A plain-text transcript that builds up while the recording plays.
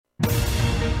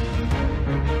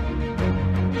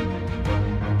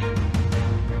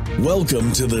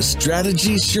Welcome to the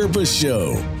Strategy Sherpa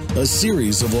Show, a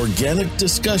series of organic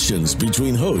discussions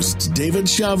between hosts David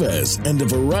Chavez and a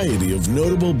variety of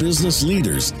notable business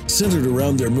leaders centered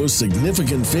around their most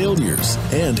significant failures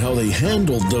and how they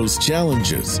handled those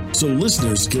challenges, so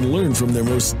listeners can learn from their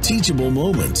most teachable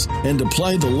moments and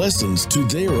apply the lessons to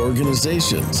their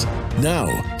organizations. Now,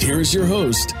 here's your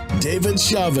host, David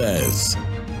Chavez.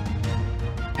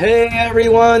 Hey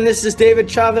everyone, this is David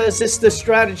Chavez. This is the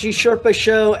Strategy Sherpa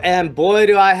Show, and boy,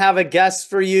 do I have a guest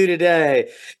for you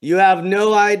today. You have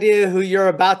no idea who you're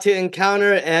about to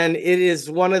encounter, and it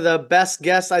is one of the best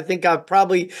guests I think I've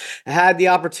probably had the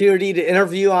opportunity to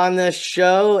interview on this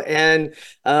show. And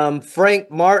Frank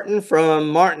Martin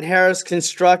from Martin Harris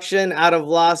Construction out of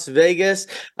Las Vegas.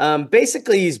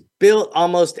 Basically, he's built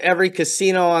almost every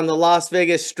casino on the Las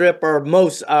Vegas Strip, or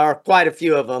quite a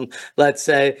few of them, let's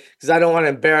say, because I don't want to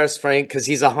embarrass Frank because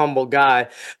he's a humble guy.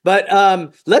 But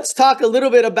let's talk a little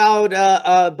bit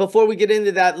about, before we get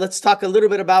into that, let's talk a little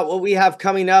bit about what we have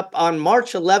coming up on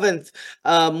March 11th.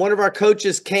 One of our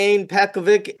coaches, Kane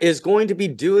Pekovic, is going to be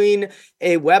doing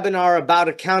a webinar about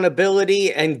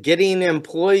accountability and getting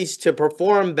employees to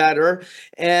perform better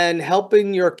and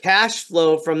helping your cash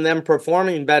flow from them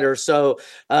performing better. So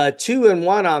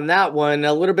 2-in-1 on that one,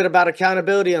 a little bit about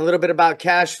accountability and a little bit about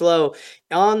cash flow.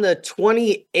 On the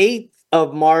 28th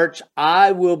of March,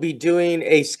 I will be doing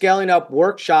a scaling up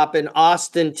workshop in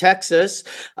Austin, Texas.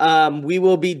 We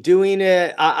will be doing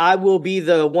it. I will be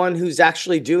the one who's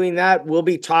actually doing that. We'll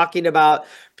be talking about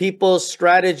people's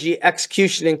strategy,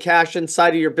 execution, and cash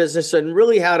inside of your business, and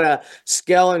really how to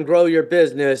scale and grow your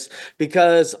business.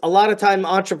 Because a lot of time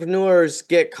entrepreneurs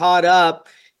get caught up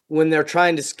when they're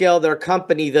trying to scale their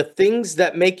company. The things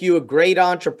that make you a great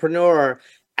entrepreneur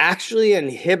actually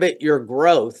inhibit your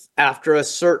growth after a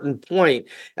certain point.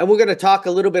 And we're going to talk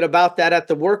a little bit about that at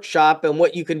the workshop and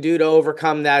what you can do to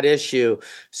overcome that issue.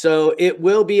 So it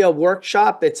will be a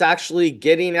workshop. It's actually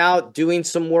getting out, doing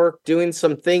some work, doing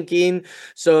some thinking.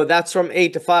 So that's from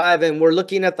 8 to 5. And we're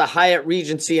looking at the Hyatt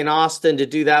Regency in Austin to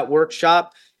do that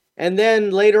workshop. And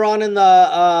then later on in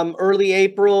the early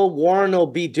April, Warren will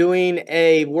be doing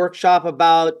a workshop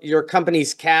about your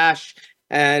company's cash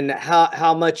and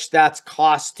how much that's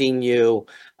costing you.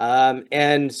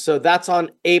 And so that's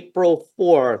on April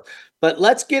 4th. But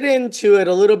let's get into it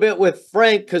a little bit with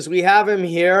Frank, because we have him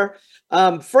here.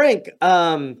 Frank,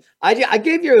 I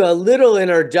gave you a little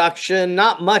introduction,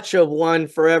 not much of one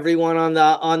for everyone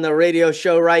on the radio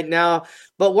show right now.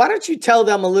 But why don't you tell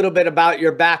them a little bit about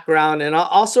your background, and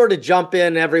I'll sort of jump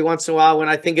in every once in a while when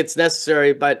I think it's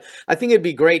necessary, but I think it'd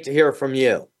be great to hear from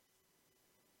you.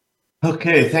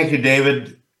 Okay, thank you,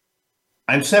 David.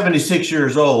 I'm 76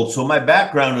 years old, so my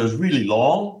background is really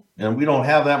long, and we don't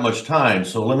have that much time.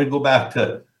 So let me go back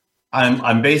to,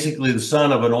 I'm basically the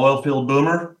son of an oil field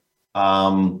boomer.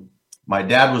 My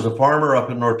dad was a farmer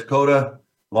up in North Dakota,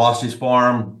 lost his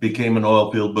farm, became an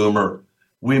oil field boomer.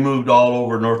 We moved all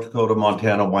over North Dakota,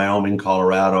 Montana, Wyoming,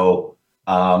 Colorado,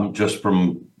 just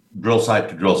from drill site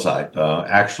to drill site.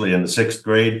 Actually, in the 6th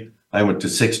grade, I went to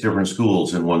 6 different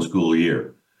schools in one school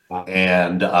year. Wow.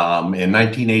 And in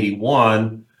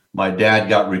 1981, my dad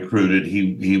got recruited.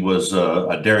 He was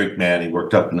a derrick man. He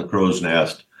worked up in the crow's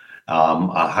nest,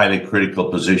 a highly critical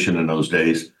position in those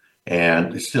days,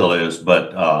 and it still is.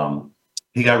 But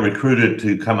he got recruited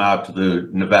to come out to the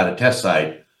Nevada test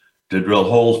site to drill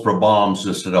holes for bombs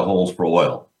instead of holes for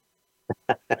oil.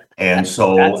 And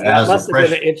so that must have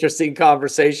been an interesting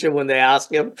conversation when they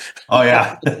asked him. Oh,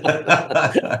 yeah.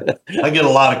 I get a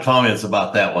lot of comments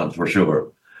about that one for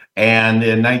sure. And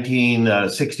in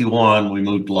 1961, we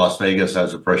moved to Las Vegas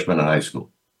as a freshman in high school.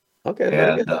 Okay.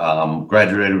 Very good.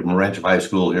 Graduated from Rancho High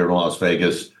School here in Las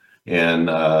Vegas in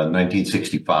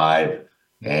 1965.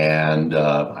 And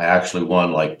I actually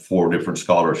won like 4 different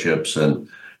scholarships and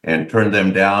turned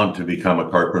them down to become a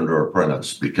carpenter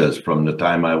apprentice, because from the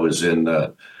time I was in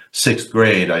 6th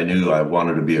grade, I knew I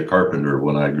wanted to be a carpenter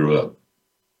when I grew up.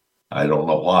 I don't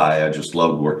know why. I just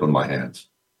loved working with my hands.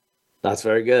 That's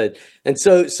very good. And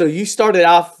so you started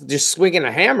off just swinging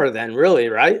a hammer then, really,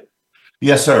 right?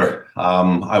 Yes, sir.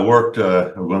 I worked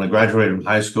when I graduated from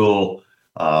high school.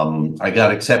 I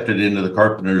got accepted into the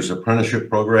carpenter's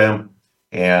apprenticeship program,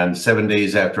 and 7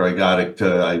 days after I got it,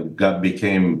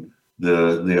 became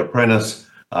the apprentice.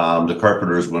 The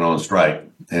carpenters went on strike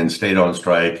and stayed on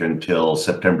strike until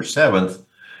September 7th,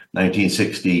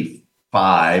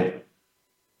 1965.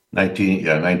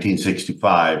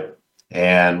 1965.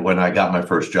 And when I got my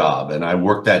first job, and I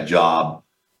worked that job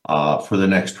for the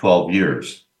next 12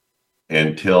 years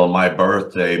until my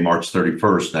birthday, March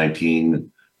 31st,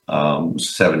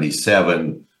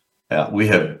 1977. We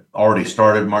had already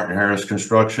started Martin Harris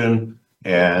Construction,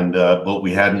 and but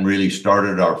we hadn't really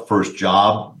started our first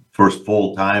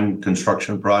full-time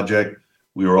construction project.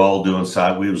 We were all doing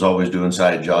we was always doing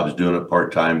side jobs, doing it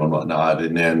part-time and whatnot.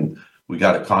 And then we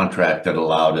got a contract that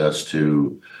allowed us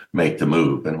to make the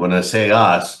move. And when I say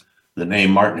us, the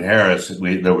name Martin Harris,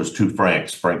 there was two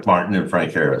Franks, Frank Martin and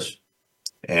Frank Harris.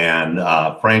 And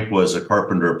Frank was a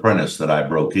carpenter apprentice that I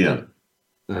broke in.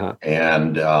 Uh-huh.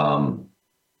 And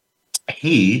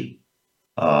he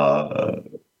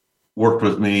worked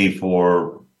with me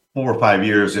for 4 or 5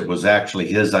 years. It was actually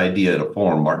his idea to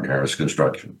form Martin Harris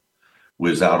Construction. We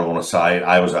was out on a site.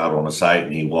 I was out on a site,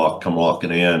 and he come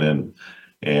walking in,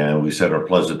 and we said our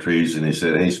pleasantries, and he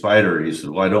said, "Hey, Spider," he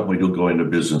said, "why don't we go into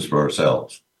business for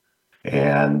ourselves?"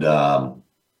 And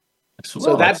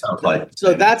so that sounds like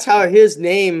that's how his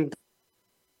name.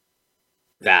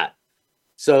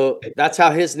 So that's how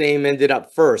his name ended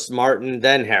up first, Martin,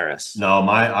 then Harris. No,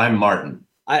 I'm Martin.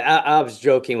 I was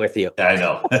joking with you. I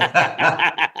know.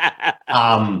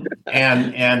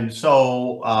 And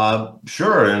so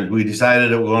sure, and we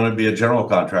decided that we wanted to be a general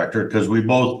contractor because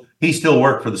he still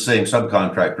worked for the same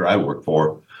subcontractor I worked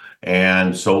for.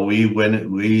 And so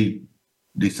we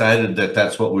decided that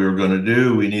that's what we were going to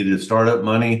do. We needed startup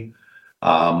money.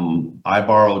 I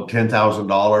borrowed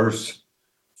 $10,000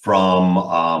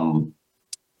 from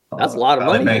that's a lot of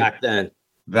money back then.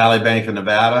 Valley Bank of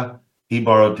Nevada. He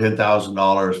borrowed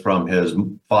 $10,000 from his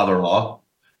father-in-law,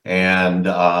 and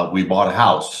we bought a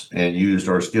house and used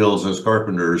our skills as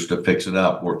carpenters to fix it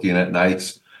up, working at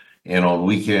nights and on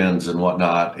weekends and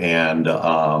whatnot, and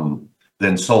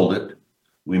then sold it.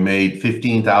 We made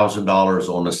 $15,000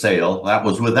 on the sale. That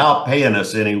was without paying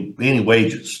us any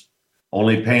wages,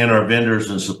 only paying our vendors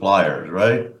and suppliers,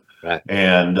 right? Right.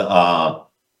 And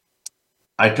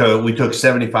we took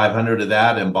 $7,500 of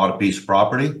that and bought a piece of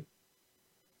property.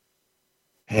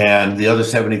 And the other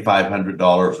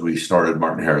 $7,500 we started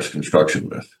Martin Harris Construction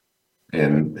with.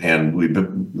 And we,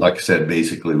 like I said,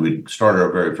 basically we started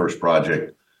our very first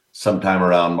project sometime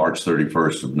around March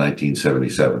 31st of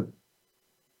 1977.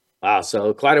 Wow,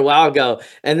 so quite a while ago.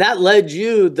 And that led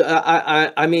you,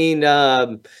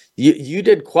 you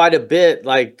did quite a bit,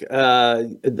 like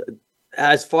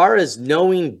as far as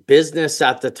knowing business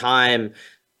at the time.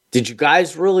 Did you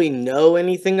guys really know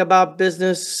anything about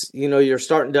business? You know, you're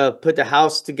starting to put the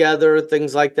house together,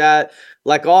 things like that.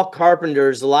 Like all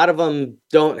carpenters, a lot of them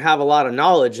don't have a lot of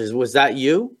knowledge. Was that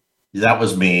you? That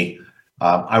was me.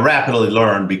 I rapidly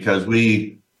learned because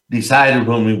we decided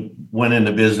when we went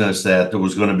into business that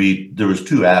there was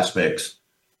two aspects.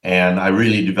 And I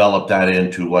really developed that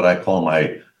into what I call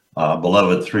my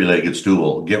beloved three-legged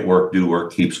stool: get work, do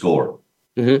work, keep score.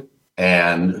 Mm-hmm.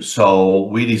 And so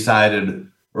we decided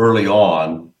early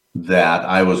on that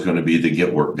I was going to be the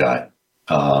get work guy.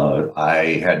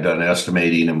 I had done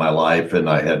estimating in my life, and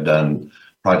I had done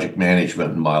project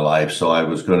management in my life. So I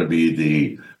was going to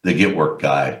be the get work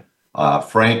guy.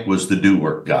 Frank was the do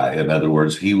work guy. In other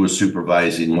words, he was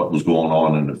supervising what was going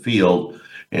on in the field.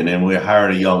 And then we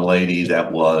hired a young lady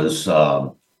that was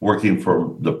working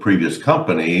for the previous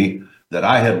company that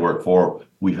I had worked for.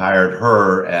 We hired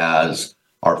her as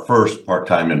our first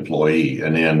part-time employee.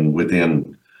 And then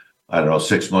within,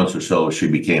 6 months or so, she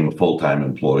became a full-time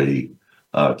employee.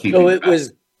 So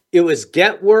it was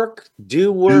get work,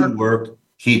 do work,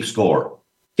 keep score.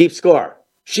 Keep score.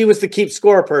 She was the keep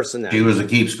score person then. She was a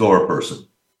keep score person.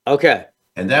 Okay.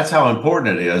 And that's how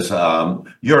important it is.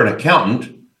 You're an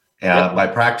accountant by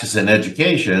practice and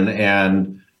education.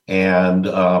 And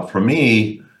for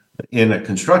me, in a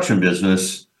construction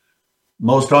business,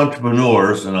 most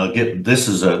entrepreneurs, and I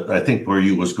think where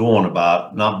you was going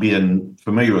about not being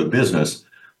familiar with business.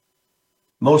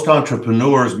 Most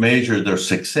entrepreneurs measure their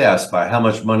success by how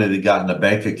much money they got in a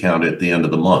bank account at the end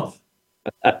of the month.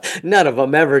 None of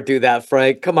them ever do that,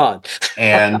 Frank. Come on.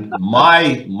 And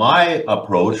my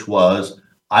approach was,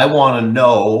 I want to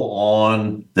know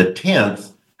on the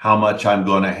 10th how much I'm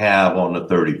going to have on the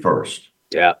 31st.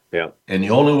 Yeah. And the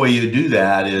only way you do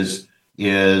that is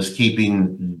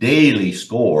keeping daily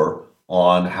score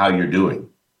on how you're doing.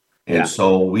 And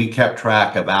so we kept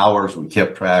track of hours. We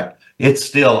kept track. It's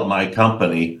still at my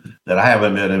company that I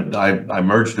haven't been. I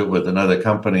merged it with another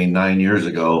company 9 years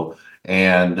ago,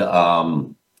 and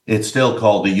it's still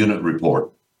called the unit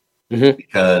report,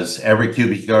 because every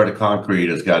cubic yard of concrete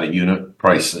has got a unit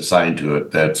price assigned to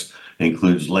it that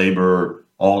includes labor,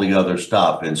 all the other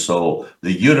stuff. And so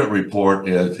the unit report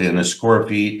is in a square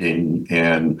feet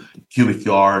and cubic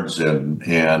yards and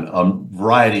a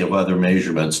variety of other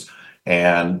measurements.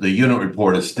 And the unit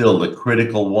report is still the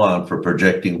critical one for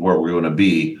projecting where we're going to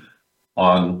be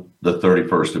on the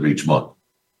 31st of each month.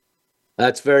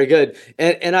 That's very good.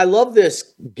 And I love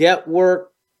this: get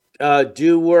work,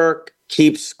 do work,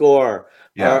 keep score.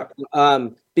 Yeah,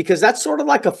 Because that's sort of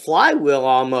like a flywheel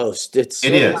almost. It's it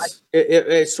sort of like, is.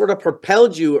 it sort of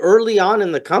propelled you early on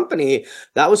in the company.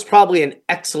 That was probably an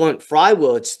excellent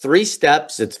flywheel. It's 3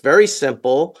 steps. It's very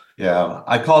simple. Yeah,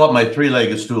 I call it my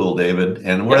three-legged stool, David.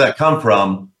 And where Yeah. that come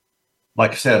from,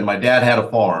 like I said, my dad had a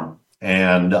farm,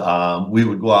 and we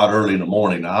would go out early in the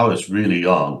morning. I was really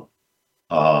young,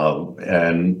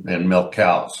 and milk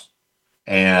cows.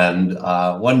 And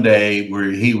one day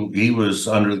where he was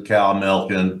under the cow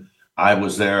milking, I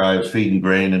was there. I was feeding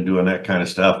grain and doing that kind of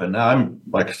stuff. And now I'm,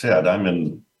 like I said, I'm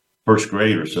in first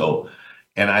grade or so.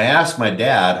 And I asked my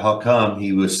dad how come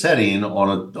he was sitting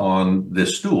on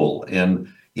this stool,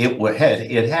 and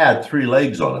it had 3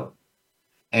 legs on it.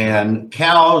 And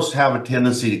cows have a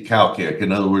tendency to cow kick.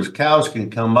 In other words, cows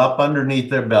can come up underneath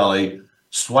their belly,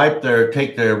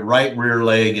 take their right rear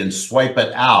leg and swipe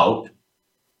it out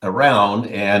around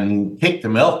and kick the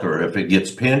milker if it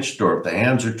gets pinched or if the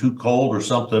hands are too cold or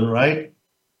something, right?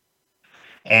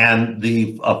 And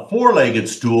a 4-legged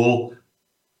stool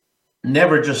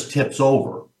never just tips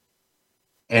over,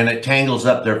 and it tangles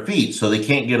up their feet so they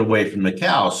can't get away from the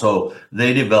cow. So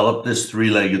they developed this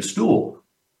 3-legged stool,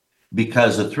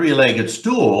 because a 3-legged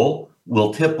stool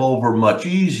will tip over much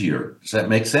easier. Does that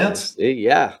make sense?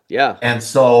 Yeah. And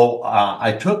so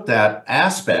I took that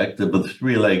aspect of the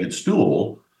 3-legged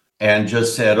stool and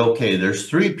just said, okay, there's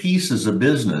 3 pieces of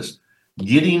business: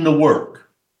 getting the work,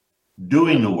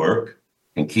 doing the work,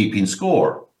 and keeping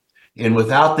score. And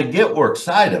without the get work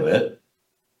side of it,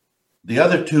 the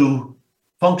other 2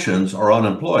 functions are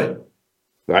unemployed.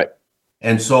 Right.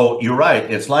 And so you're right.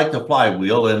 It's like the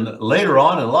flywheel. And later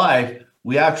on in life,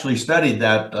 we actually studied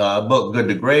that book, Good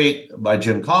to Great, by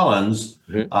Jim Collins.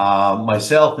 Mm-hmm.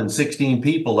 Myself and 16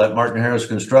 people at Martin Harris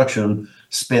Construction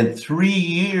spent 3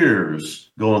 years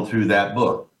going through that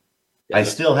book. Yeah. I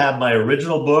still have my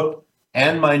original book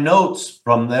and my notes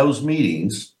from those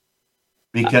meetings,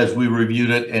 because we reviewed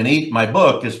it. And my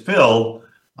book is filled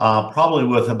probably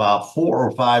with about 4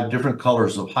 or 5 different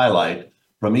colors of highlight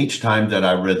from each time that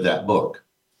I read that book.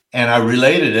 And I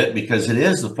related it because it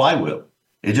is the flywheel.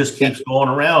 It just keeps going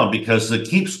around, because the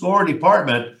keep score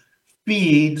department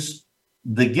feeds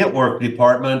the get work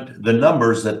department the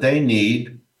numbers that they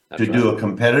need to do a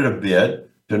competitive bid,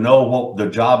 to know what the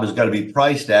job has got to be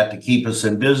priced at to keep us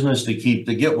in business, to keep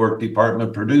the get work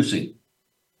department producing.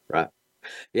 Right.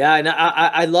 Yeah, and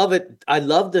I love it. I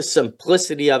love the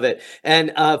simplicity of it.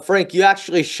 And Frank, you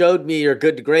actually showed me your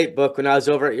Good to Great book when I was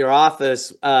over at your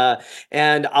office,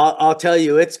 and I'll tell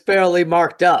you, it's fairly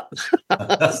marked up.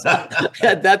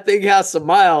 That thing has some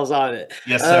miles on it.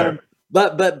 Yes, sir.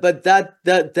 But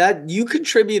that you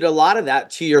contribute a lot of that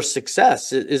to your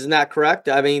success. Isn't that correct?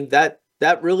 I mean, that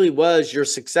really was your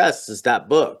success, is that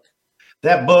book.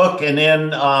 That book, and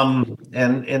then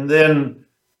and then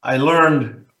I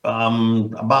learned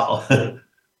about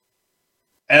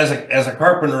as a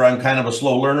carpenter, I'm kind of a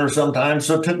slow learner sometimes.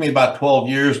 So it took me about 12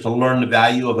 years to learn the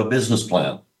value of a business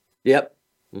plan. Yep.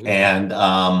 Mm-hmm.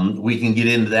 And we can get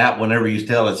into that whenever you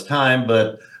tell it's time.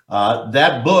 But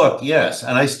that book, yes,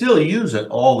 and I still use it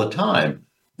all the time.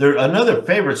 Another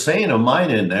favorite saying of mine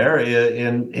in there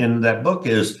in that book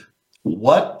is,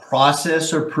 what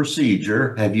process or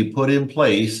procedure have you put in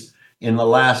place in the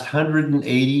last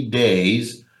 180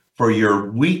 days for your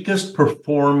weakest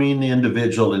performing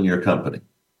individual in your company?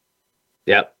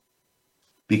 Yep.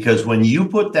 Because when you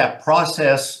put that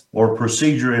process or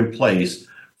procedure in place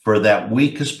for that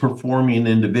weakest performing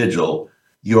individual,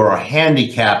 you're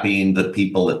handicapping the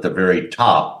people at the very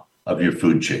top of your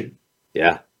food chain.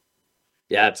 Yeah.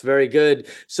 Yeah, it's very good.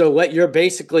 So what you're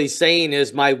basically saying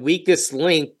is, my weakest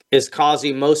link is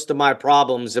causing most of my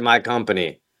problems in my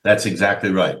company. That's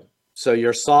exactly right. So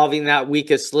you're solving that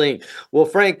weakest link. Well,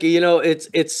 Frank,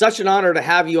 it's such an honor to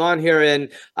have you on here, and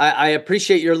I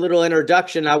appreciate your little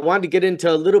introduction. I wanted to get into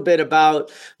a little bit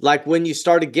about, like, when you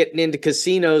started getting into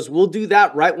casinos. We'll do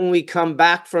that right when we come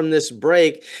back from this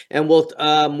break, and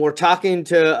we're talking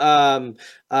to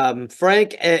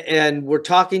Frank, and we're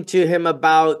talking to him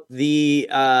about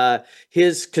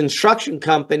his construction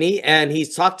company, and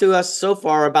he's talked to us so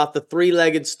far about the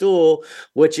 3-legged stool,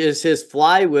 which is his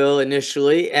flywheel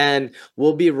initially. And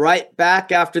we'll be right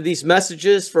back after these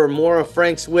messages for more of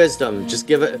Frank's wisdom.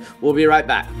 We'll be right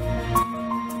back.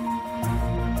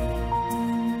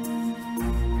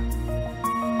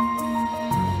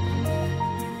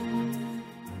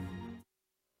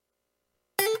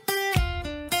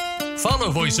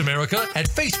 Follow Voice America at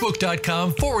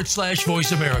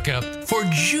facebook.com/Voice America for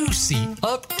juicy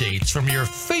updates from your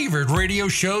favorite radio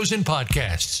shows and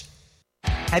podcasts.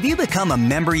 Have you become a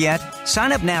member yet?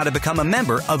 Sign up now to become a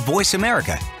member of Voice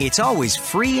America. It's always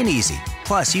free and easy.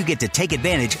 Plus, you get to take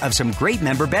advantage of some great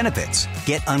member benefits.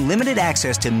 Get unlimited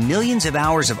access to millions of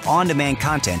hours of on-demand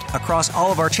content across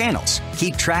all of our channels.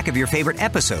 Keep track of your favorite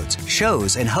episodes,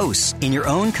 shows, and hosts in your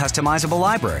own customizable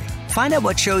library. Find out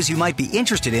what shows you might be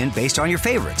interested in based on your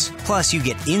favorites. Plus, you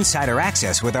get insider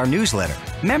access with our newsletter.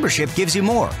 Membership gives you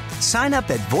more. Sign up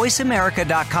at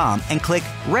voiceamerica.com and click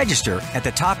register at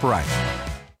the top right.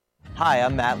 Hi,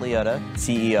 I'm Matt Liotta,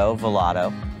 CEO of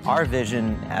Volato. Our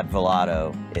vision at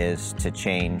Volato is to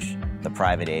change the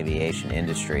private aviation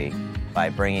industry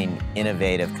by bringing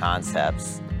innovative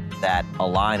concepts that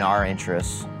align our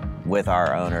interests with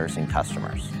our owners and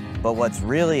customers. But what's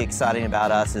really exciting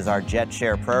about us is our Jet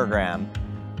Share program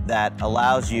that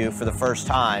allows you for the first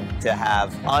time to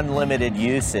have unlimited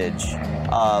usage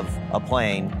of a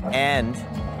plane and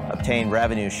obtain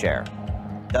revenue share.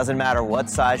 Doesn't matter what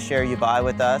size share you buy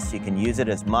with us, you can use it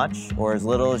as much or as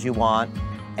little as you want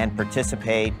and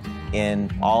participate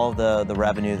in all of the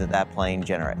revenue that plane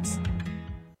generates.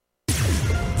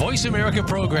 Voice America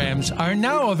programs are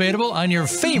now available on your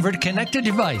favorite connected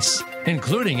device,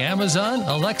 including Amazon,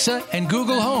 Alexa, and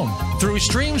Google Home. Through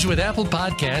streams with Apple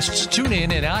Podcasts,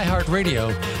 TuneIn, and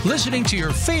iHeartRadio, listening to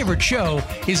your favorite show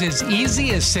is as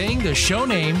easy as saying the show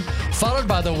name followed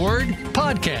by the word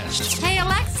podcast. Hey,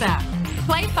 Alexa,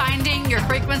 play Finding Your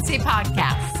Frequency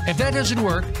podcast. If that doesn't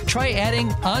work, try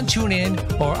adding on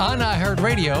TuneIn or on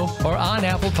iHeartRadio or on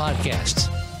Apple Podcasts.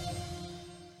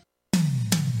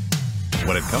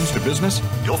 When it comes to business,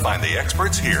 you'll find the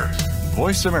experts here.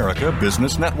 Voice America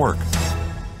Business Network.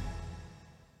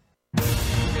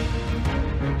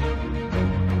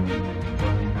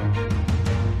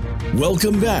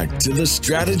 Welcome back to the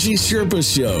Strategy Sherpa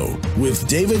Show with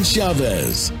David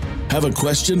Chavez. Have a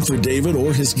question for David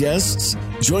or his guests?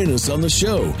 Join us on the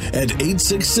show at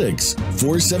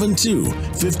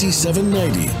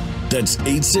 866-472-5790. That's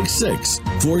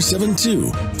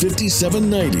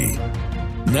 866-472-5790.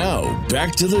 Now,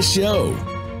 back to the show.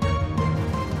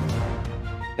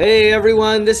 Hey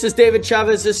everyone, this is David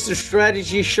Chavez. This is the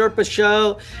Strategy Sherpa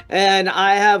Show, and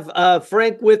I have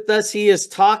Frank with us. He is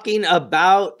talking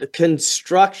about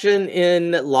construction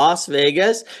in Las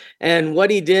Vegas and what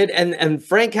he did. And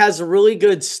Frank has a really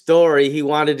good story he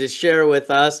wanted to share with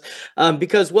us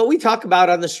because what we talk about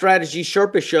on the Strategy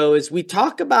Sherpa Show is we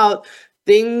talk about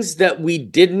things that we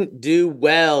didn't do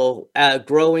well at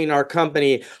growing our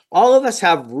company. All of us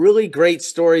have really great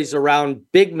stories around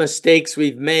big mistakes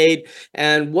we've made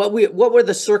and what were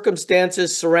the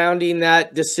circumstances surrounding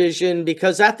that decision,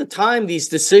 because at the time these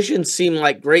decisions seemed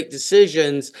like great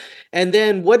decisions, and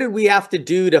then what did we have to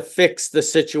do to fix the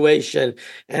situation?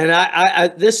 And I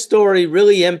this story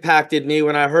really impacted me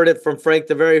when I heard it from Frank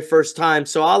the very first time,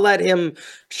 so I'll let him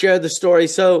share the story.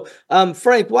 So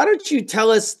Frank, why don't you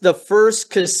tell us the first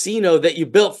casino that you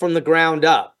built from the ground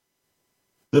up?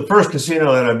 The first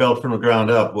casino that I built from the ground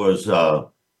up was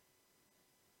called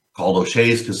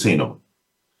O'Shea's Casino.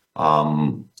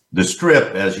 The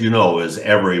Strip, as you know, is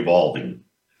ever evolving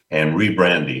and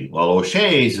rebranding. Well,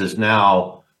 O'Shea's is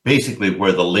now basically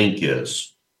where the Link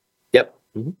is. Yep.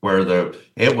 Where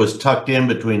it was tucked in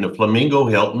between the Flamingo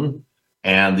Hilton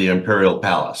and the Imperial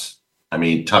Palace. I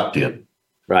mean, tucked in.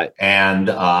 Right. And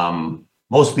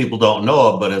most people don't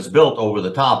know it, but it's built over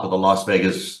the top of the Las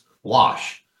Vegas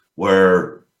Wash,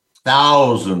 where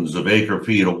thousands of acre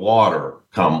feet of water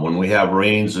come when we have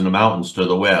rains in the mountains to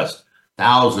the west.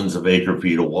 Thousands of acre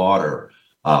feet of water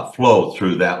flow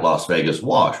through that Las Vegas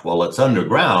Wash. Well, it's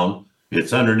underground.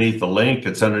 It's underneath the Link.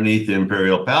 It's underneath the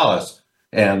Imperial Palace.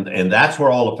 And that's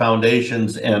where all the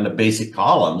foundations and the basic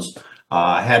columns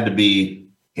had to be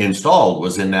installed,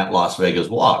 was in that Las Vegas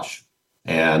Wash.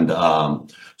 And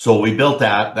so we built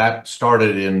that. That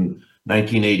started in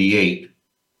 1988.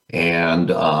 And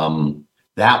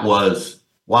that was,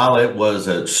 while it was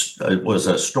a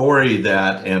story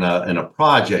that and a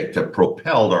project that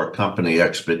propelled our company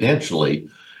exponentially,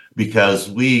 because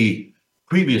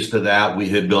previous to that, we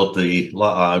had built the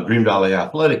Green Valley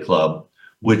Athletic Club,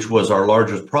 which was our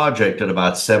largest project at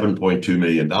about $7.2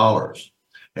 million.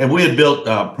 And we had built,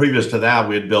 previous to that,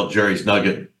 we had built Jerry's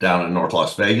Nugget down in North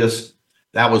Las Vegas.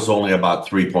 That was only about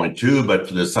 3.2, but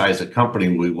for the size of company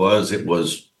it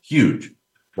was huge.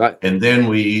 Right. And then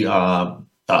we built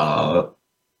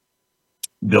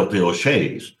the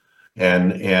O'Shea's,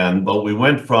 but we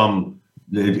went from,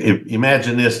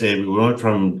 imagine this, David, we went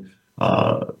from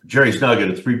Jerry's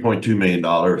Nugget at $3.2 million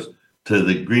to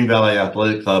the Green Valley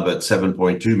Athletic Club at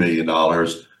 $7.2 million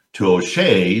to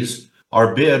O'Shea's.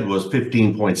 Our bid was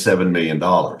 $15.7 million.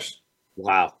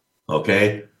 Wow.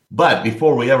 Okay. But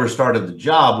before we ever started the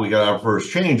job, we got our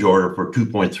first change order for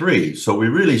 2.3. So we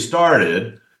really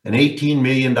started an $18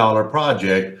 million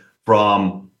project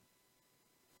from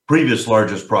previous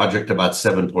largest project, about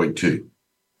 7.2.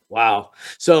 Wow.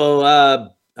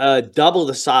 So double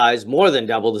the size, more than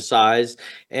double the size.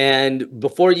 And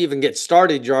before you even get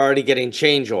started, you're already getting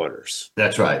change orders.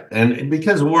 That's right. And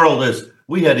because the world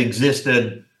we had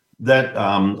existed, that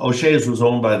O'Shea's was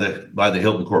owned by the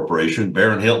Hilton Corporation.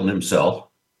 Baron Hilton himself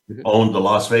owned the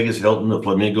Las Vegas Hilton, the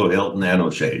Flamingo Hilton, and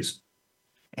O'Shea's.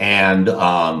 And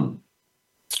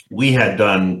we had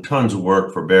done tons of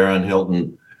work for Baron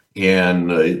Hilton in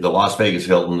the Las Vegas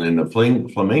Hilton and the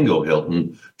Flamingo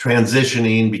Hilton,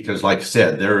 transitioning because, like I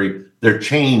said, they're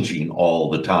changing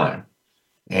all the time.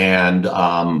 And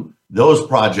those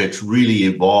projects really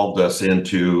evolved us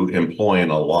into employing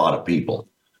a lot of people.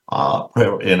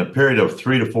 In a period of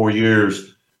 3 to 4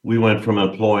 years, we went from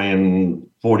employing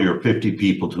 40 or 50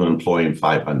 people to employing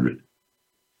 500,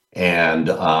 and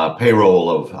payroll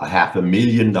of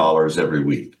 $500,000 every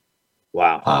week.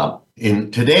 Wow.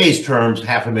 In today's terms,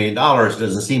 $500,000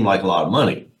 doesn't seem like a lot of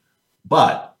money,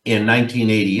 but in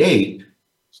 1988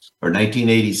 or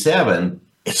 1987,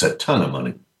 it's a ton of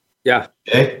money. Yeah.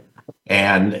 Okay.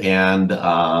 And we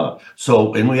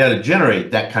had to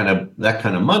generate that kind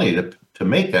of money to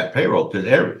make that payroll,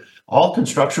 because all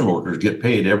construction workers get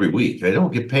paid every week. They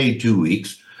don't get paid 2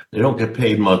 weeks. They don't get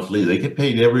paid monthly. They get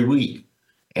paid every week.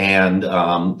 And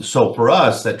so for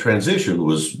us, that transition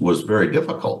was very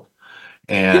difficult.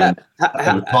 And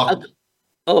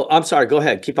I'm sorry. Go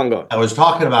ahead. Keep on going. I was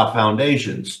talking about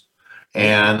foundations,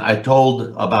 and I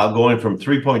told about going from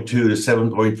 3.2 to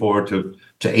 7.4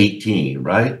 to 18,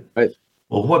 right? Right.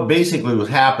 Well, what basically was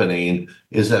happening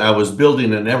is that I was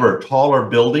building an ever taller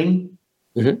building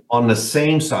on the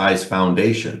same size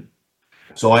foundation.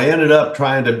 So I ended up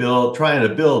trying to build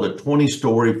a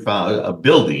 20-story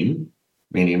building,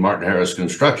 meaning Martin Harris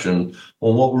Construction,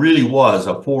 on what really was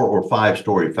a 4 or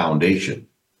 5-story foundation.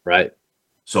 Right.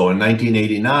 So in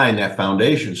 1989, that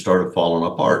foundation started falling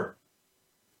apart.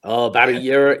 Oh, about a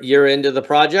year into the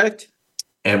project?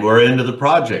 And we're into the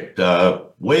project,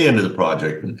 way into the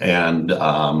project. And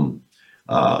a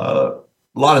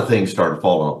lot of things started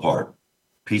falling apart.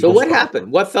 So what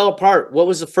happened? What fell apart? What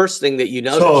was the first thing that you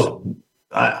noticed? So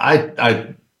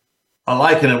I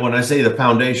liken it when I say the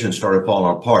foundation started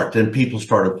falling apart, then people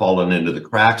started falling into the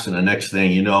cracks. And the next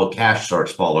thing you know, cash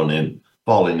starts falling into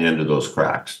those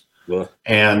cracks. Well,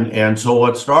 and so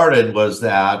what started was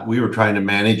that we were trying to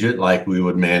manage it like we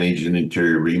would manage an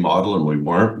interior remodel, and we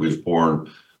weren't. We was pouring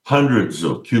hundreds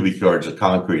of cubic yards of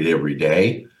concrete every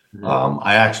day.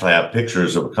 I actually have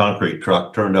pictures of a concrete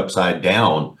truck turned upside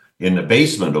down in the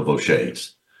basement of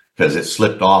O'Shea's because it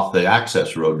slipped off the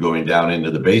access road going down into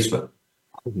the basement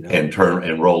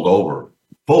and rolled over,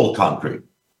 full of concrete.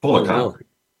 Oh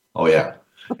yeah.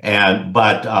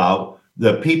 But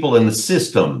the people in the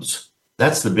systems,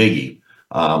 that's the biggie.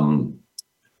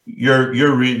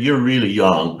 You're really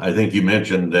young. I think you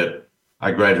mentioned that I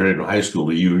graduated from high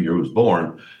school. You was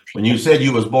born. When you said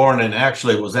you was born, and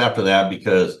actually it was after that,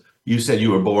 because you said you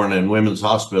were born in Women's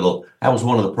Hospital. That was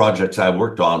one of the projects I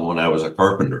worked on when I was a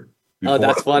carpenter. Oh,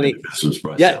 that's funny.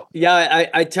 Yeah.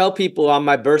 I tell people on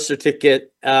my birth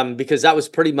certificate, because that was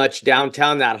pretty much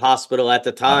downtown, that hospital at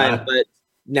the time, but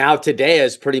now today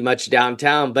is pretty much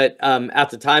downtown. But at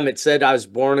the time it said I was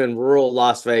born in rural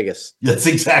Las Vegas. That's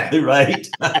exactly right.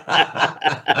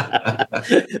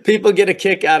 People get a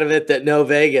kick out of it that know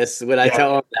Vegas when I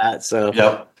tell them that. So,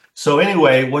 yep. So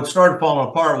anyway, what started falling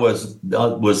apart was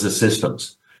the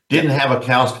systems. Didn't have a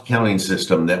accounting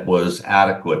system that was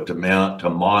adequate to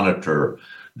monitor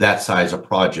that size of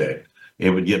project.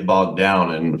 It would get bogged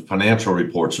down, and financial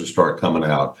reports would start coming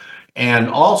out. And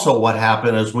also, what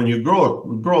happened is when you grow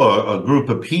a group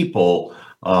of people,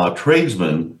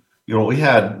 tradesmen, we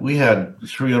had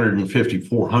 350,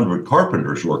 400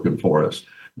 carpenters working for us,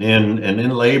 and then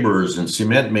laborers and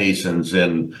cement masons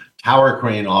and tower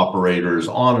crane operators,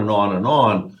 on and on and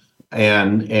on.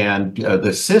 And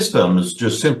the systems,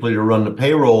 just simply to run the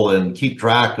payroll and keep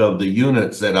track of the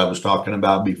units that I was talking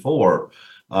about before,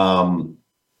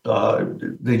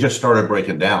 they just started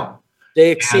breaking down.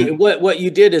 They exceed what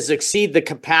you did is exceed the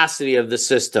capacity of the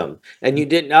system, and you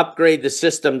didn't upgrade the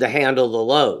system to handle the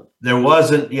load. There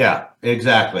wasn't, yeah,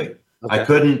 exactly. Okay. I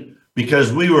couldn't,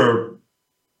 because we were,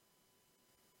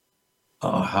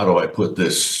 how do I put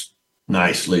this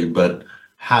nicely? But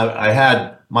I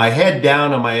had my head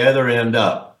down and my other end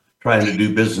up, trying to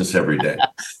do business every day.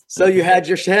 So you had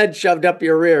your head shoved up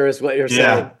your rear, is what you're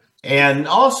saying. And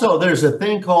also, there's a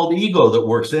thing called ego that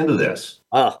works into this.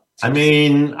 Oh. I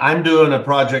mean, I'm doing a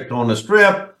project on the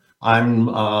Strip. I'm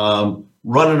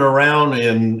running around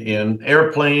in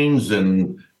airplanes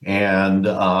and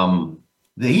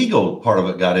the ego part of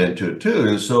it got into it too.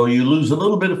 And so you lose a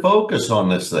little bit of focus on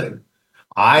this thing.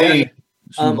 I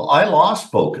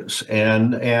lost focus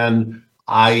and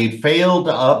I failed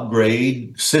to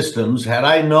upgrade systems. Had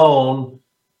I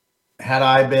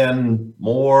been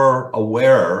more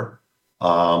aware,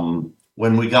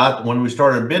 when we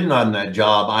started bidding on that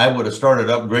job, I would have started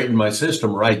upgrading my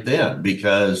system right then,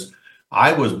 because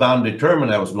I was bound and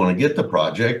determined I was going to get the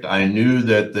project. I knew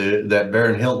that that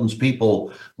Barron Hilton's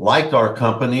people liked our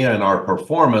company and our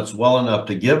performance well enough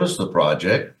to give us the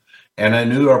project. And I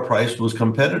knew our price was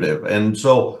competitive. And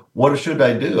so what should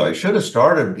I do? I should have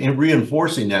started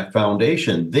reinforcing that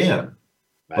foundation then,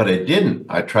 but I didn't.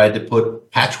 I tried to put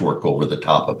patchwork over the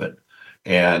top of it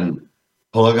and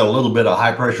plug a little bit of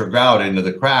high pressure grout into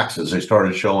the cracks as they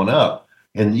started showing up.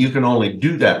 And you can only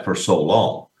do that for so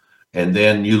long. And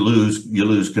then you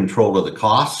lose control of the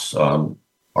costs.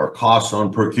 Our costs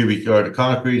on per cubic yard of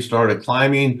concrete started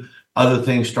climbing. Other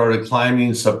things started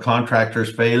climbing,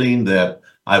 subcontractors failing that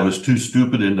I was too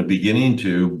stupid in the beginning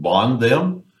to bond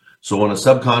them. So when a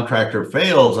subcontractor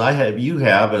fails, you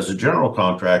have as a general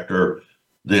contractor,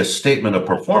 this statement of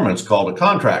performance called a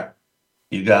contract.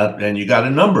 You got a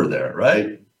number there,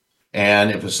 right?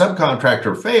 And if a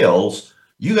subcontractor fails,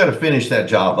 you got to finish that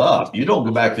job up. You don't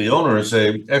go back to the owner and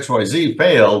say, XYZ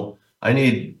failed, I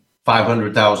need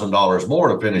 $500,000 more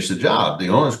to finish the job. The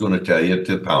owner's going to tell you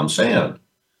to pound sand.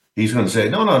 He's going to say,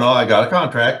 no, I got a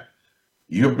contract.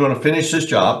 You're going to finish this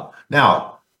job.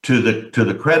 Now, to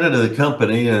the credit of the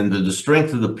company and to the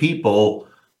strength of the people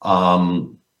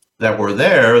that were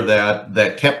there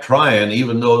that kept trying,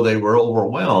 even though they were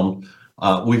overwhelmed,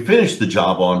 we finished the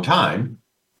job on time,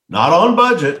 not on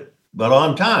budget, but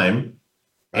on time,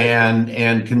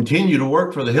 and continue to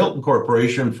work for the Hilton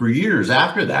Corporation for years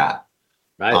after that,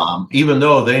 even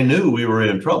though they knew we were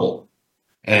in trouble.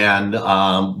 And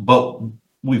but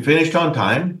we finished on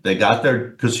time. They got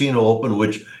their casino open,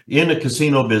 which in the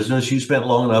casino business, you spent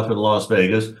long enough in Las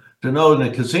Vegas to know in the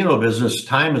casino business,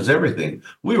 time is everything.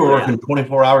 We were working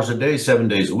 24 hours a day, 7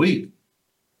 days a week.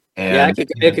 And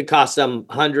it could cost them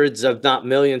hundreds, if not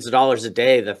millions of dollars a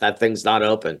day that thing's not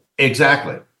open.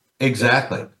 Exactly.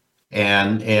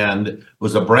 And it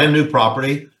was a brand new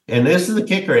property. And this is the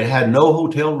kicker. It had no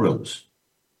hotel rooms.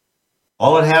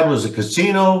 All it had was a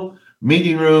casino,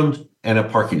 meeting rooms, and a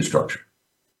parking structure.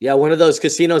 Yeah, one of those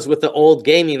casinos with the old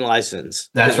gaming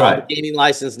license. That's right. Gaming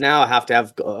license now have to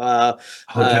have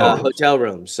hotel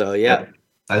rooms. So, yeah.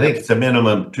 I think it's a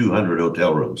minimum 200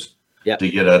 hotel rooms to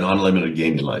get an unlimited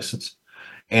gaming license.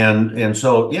 And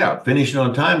so, finishing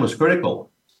on time was critical.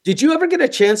 Did you ever get a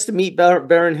chance to meet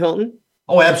Barron Hilton?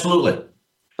 Oh, absolutely.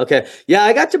 Okay. Yeah,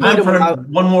 I got to meet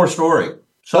him. One more story.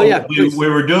 So we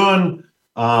were doing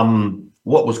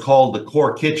what was called the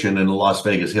core kitchen in the Las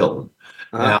Vegas Hilton.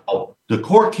 Now, the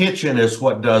core kitchen is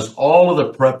what does all of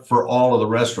the prep for all of the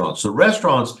restaurants. The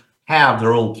restaurants have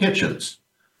their own kitchens,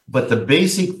 but the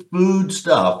basic food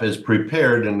stuff is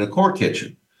prepared in the core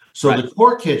kitchen. So the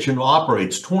core kitchen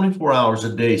operates 24 hours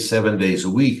a day, 7 days a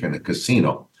week in a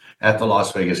casino at the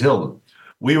Las Vegas Hilton.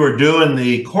 We were doing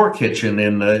the core kitchen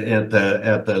at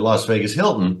the Las Vegas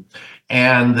Hilton,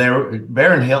 and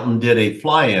Barron Hilton did a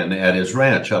fly-in at his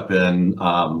ranch up in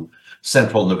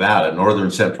central Nevada, northern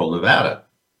central Nevada.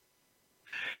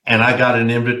 And I got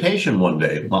an invitation one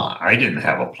day. Well, I didn't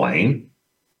have a plane.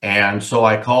 And so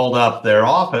I called up their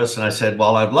office and I said,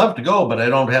 well, I'd love to go, but I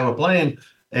don't have a plane.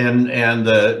 And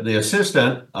the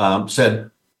assistant said,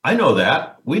 I know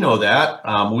that. We know that.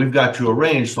 We've got you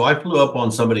arranged. So I flew up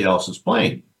on somebody else's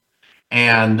plane.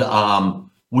 And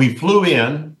we flew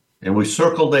in and we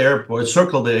circled the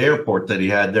airport that he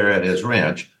had there at his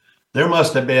ranch. There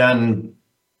must have been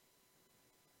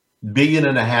 $1.5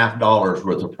 billion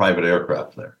worth of private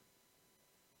aircraft there.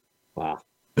 Wow.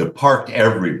 It parked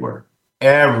everywhere.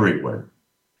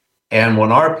 And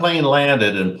when our plane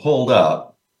landed and pulled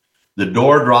up, the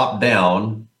door dropped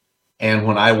down. And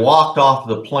when I walked off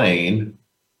the plane,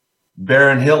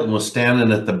 Barron Hilton was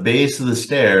standing at the base of the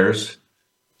stairs,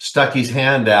 stuck his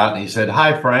hand out, and he said,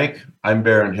 "Hi, Frank, I'm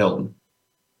Barron Hilton."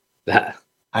 I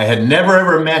had never,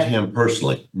 ever met him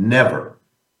personally, never.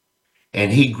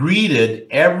 And he greeted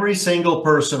every single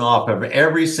person off of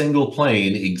every single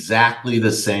plane exactly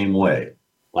the same way.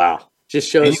 Wow. Just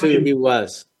shows who he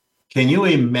was. Can you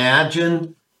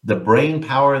imagine the brain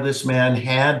power this man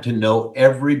had to know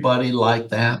everybody like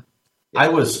that? Yeah. I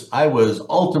was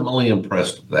ultimately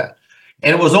impressed with that.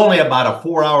 And it was only about a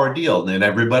 4-hour deal. And then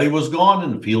everybody was gone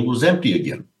and the field was empty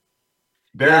again.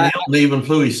 Barron Hilton even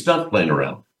flew his stunt plane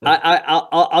around.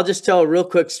 I'll just tell a real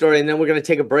quick story, and then we're going to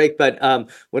take a break. But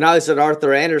when I was at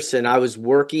Arthur Andersen, I was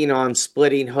working on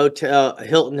splitting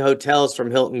Hilton hotels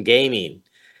from Hilton Gaming,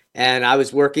 and I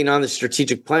was working on the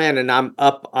strategic plan. And I'm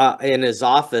up in his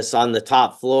office on the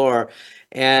top floor,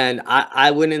 and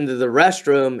I went into the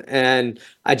restroom, and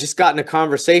I just got in a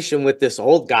conversation with this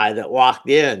old guy that walked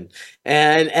in,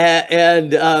 and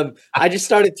I just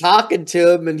started talking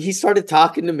to him, and he started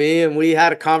talking to me, and we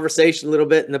had a conversation a little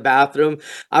bit in the bathroom.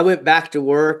 I went back to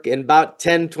work, and about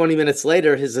 10, 20 minutes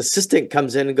later, his assistant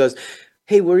comes in and goes,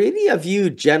 "Hey, were any of you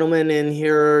gentlemen in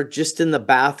here just in the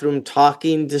bathroom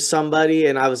talking to somebody?"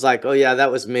 And I was like, "Oh yeah,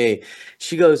 that was me."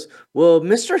 She goes, "Well,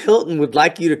 Mr. Hilton would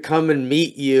like you to come and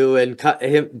meet you and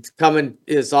come in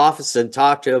his office and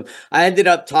talk to him." I ended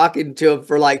up talking to him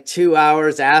for like 2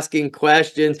 hours, asking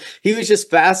questions. He was just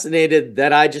fascinated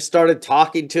that I just started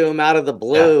talking to him out of the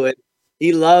blue. And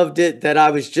he loved it that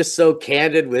I was just so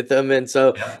candid with him. And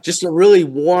so just a really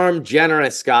warm,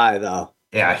 generous guy though.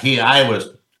 Yeah, I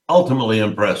was ultimately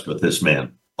impressed with this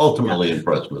man.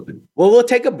 Impressed with him. Well, we'll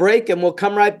take a break and we'll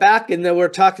come right back. And then we're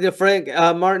talking to Frank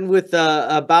Martin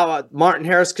about Martin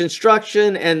Harris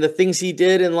Construction and the things he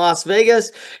did in Las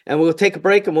Vegas. And we'll take a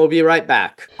break and we'll be right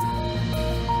back.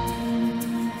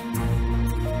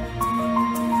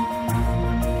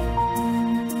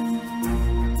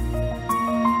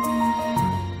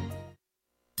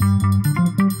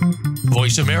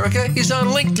 Voice America is on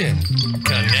LinkedIn.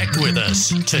 Connect with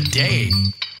us today.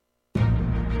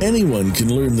 Anyone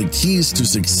can learn the keys to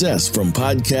success from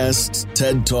podcasts,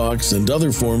 TED Talks, and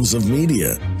other forms of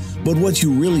media. But what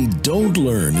you really don't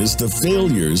learn is the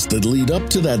failures that lead up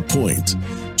to that point.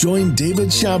 Join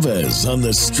David Chavez on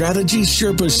the Strategy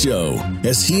Sherpa Show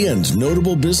as he and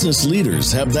notable business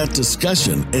leaders have that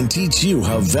discussion and teach you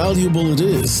how valuable it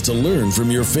is to learn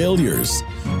from your failures.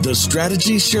 The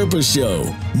Strategy Sherpa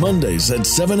Show, Mondays at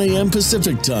 7 a.m.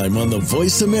 Pacific Time on the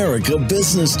Voice America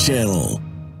Business Channel.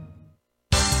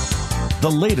 The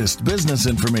latest business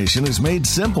information is made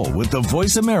simple with the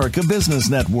Voice America Business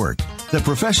Network. The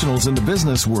professionals in the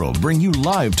business world bring you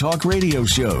live talk radio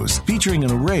shows featuring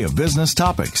an array of business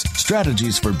topics,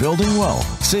 strategies for building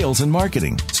wealth, sales and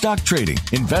marketing, stock trading,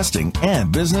 investing,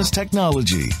 and business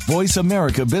technology. Voice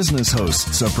America Business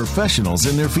hosts are professionals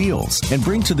in their fields and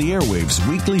bring to the airwaves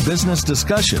weekly business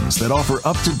discussions that offer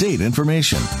up-to-date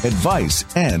information, advice,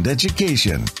 and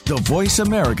education. The Voice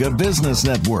America Business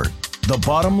Network. The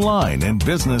bottom line in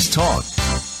business talk.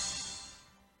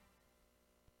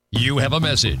 You have a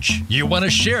message. You want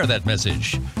to share that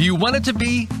message. You want it to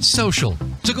be social,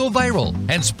 to go viral,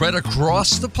 and spread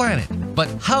across the planet. But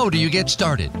how do you get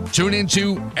started? Tune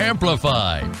into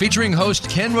Amplify, featuring host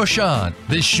Ken Rochon.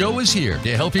 This show is here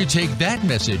to help you take that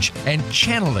message and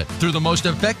channel it through the most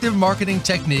effective marketing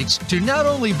techniques to not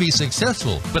only be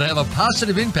successful, but have a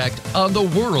positive impact on the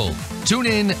world. Tune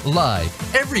in live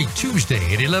every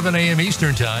Tuesday at 11 a.m.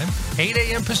 Eastern Time, 8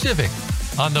 a.m. Pacific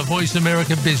on the Voice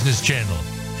America Business Channel.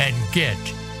 And get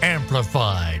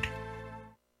amplified.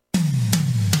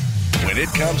 When it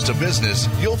comes to business,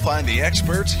 you'll find the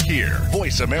experts here.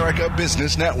 Voice America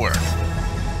Business Network.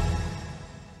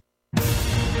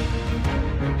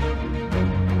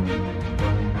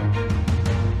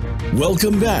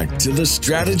 Welcome back to the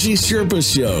Strategy Sherpa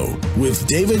Show with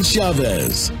David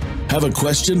Chavez. Have a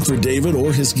question for David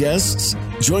or his guests?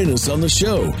 Join us on the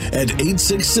show at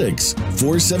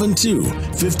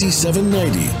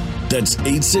 866-472-5790. That's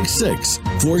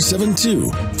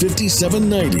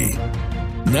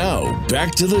 866-472-5790. Now,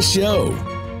 back to the show.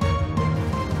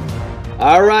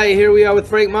 All right, here we are with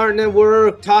Frank Martin, and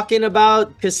we're talking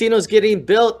about casinos getting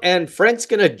built, and Frank's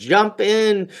going to jump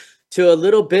in to a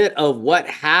little bit of what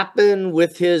happened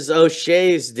with his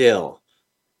O'Shea's deal.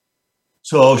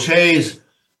 So O'Shea's,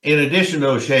 in addition to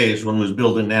O'Shea's, when was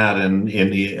building that in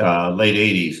the late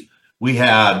 80s, we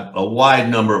had a wide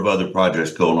number of other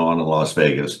projects going on in Las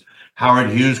Vegas. Howard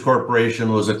Hughes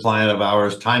Corporation was a client of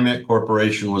ours. Timet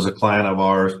Corporation was a client of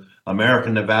ours.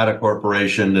 American Nevada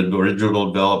Corporation, the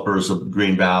original developers of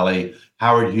Green Valley.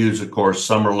 Howard Hughes, of course,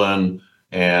 Summerlin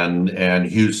and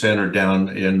Hughes Center down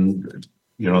in,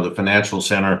 the financial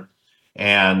center.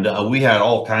 And we had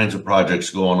all kinds of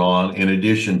projects going on in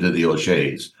addition to the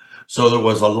O'Shea's. So there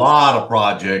was a lot of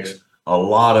projects, a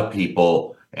lot of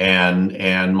people,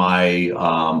 and my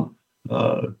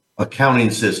accounting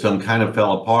system kind of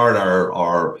fell apart.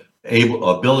 Our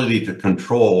ability to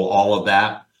control all of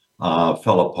that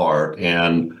fell apart.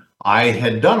 And I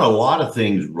had done a lot of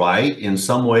things right in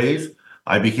some ways.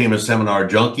 I became a seminar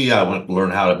junkie. I went to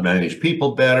learn how to manage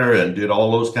people better and did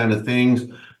all those kind of things.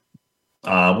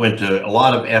 Went to a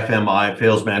lot of FMI,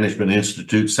 Sales Management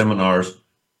Institute seminars,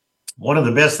 one of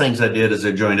the best things I did is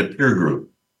I joined a peer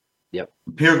group. Yep.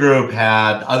 The peer group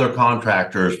had other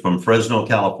contractors from Fresno,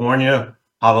 California,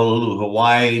 Honolulu,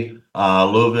 Hawaii,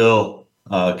 Louisville,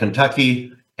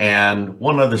 Kentucky, and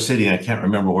one other city. I can't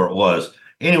remember where it was.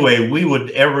 Anyway, we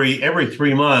would every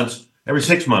 3 months, every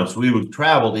 6 months, we would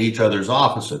travel to each other's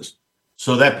offices.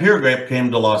 So that peer group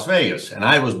came to Las Vegas, and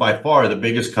I was by far the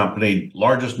biggest company,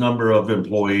 largest number of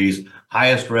employees,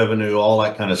 highest revenue, all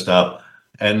that kind of stuff.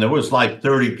 And there was like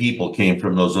 30 people came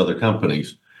from those other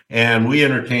companies, and we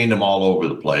entertained them all over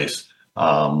the place.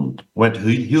 Went to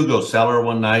Hugo Cellar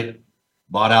one night,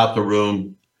 bought out the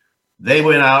room. They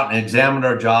went out and examined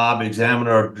our jobs, examined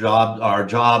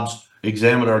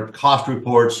our cost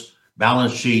reports,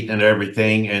 balance sheet, and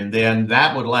everything. And then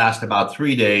that would last about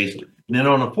 3 days. And then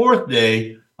on the fourth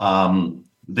day,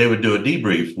 they would do a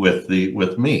debrief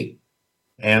with me.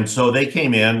 And so they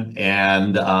came in,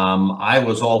 and I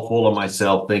was all full of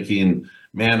myself thinking,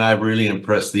 man, I've really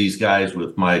impressed these guys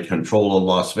with my control of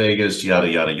Las Vegas, yada,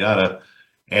 yada, yada.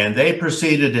 And they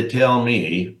proceeded to tell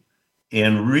me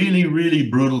in really, really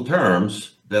brutal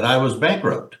terms that I was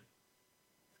bankrupt.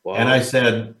 Wow. And I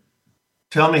said,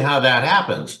 tell me how that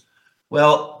happens.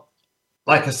 Well,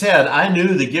 like I said, I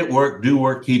knew the get work, do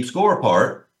work, keep score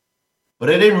part, but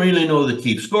I didn't really know the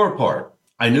keep score part.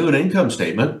 I knew an income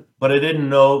statement, but I didn't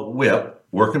know WIP,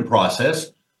 work in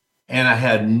process, and I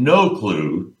had no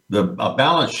clue. A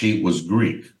balance sheet was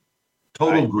Greek,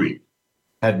 total Greek.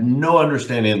 Had no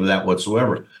understanding of that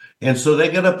whatsoever. And so they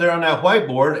get up there on that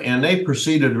whiteboard and they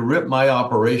proceeded to rip my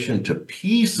operation to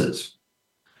pieces.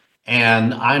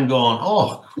 And I'm going,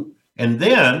 oh. And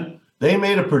then they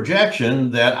made a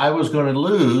projection that I was going to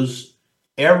lose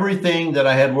everything that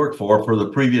I had worked for the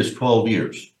previous 12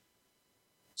 years.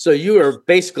 So you were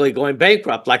basically going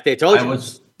bankrupt, like they told you. I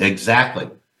was, exactly.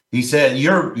 He said,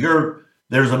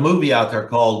 there's a movie out there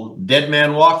called Dead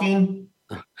Man Walking.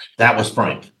 That was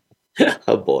Frank.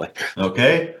 Oh boy.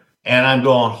 Okay. And I'm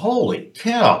going, holy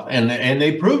cow. And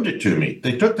they proved it to me.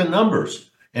 They took the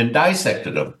numbers and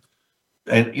dissected them.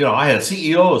 And, I had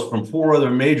CEOs from 4 other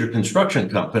major construction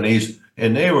companies,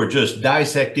 and they were just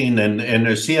dissecting, and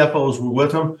their CFOs were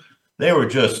with them. They were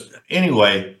just,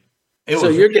 anyway, it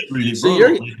was really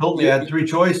brutal. They told me I had 3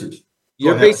 choices.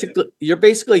 You're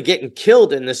basically getting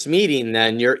killed in this meeting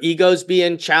then. Your ego's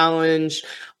being challenged.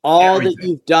 All that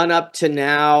you've done up to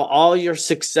now, all your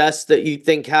success that you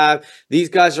think have, these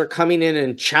guys are coming in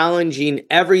and challenging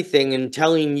everything and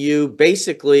telling you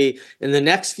basically in the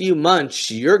next few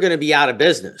months, you're going to be out of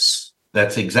business.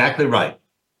 That's exactly right.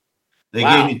 They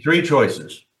gave me 3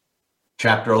 choices.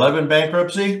 Chapter 11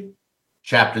 bankruptcy,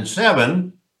 Chapter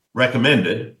 7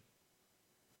 recommended,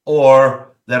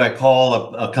 or that I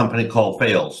call a company called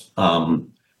Fails.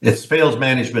 It's Fails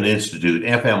Management Institute,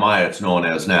 FMI it's known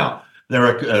as now.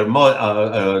 They're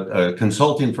a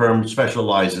consulting firm,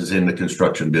 specializes in the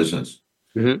construction business.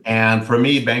 Mm-hmm. And for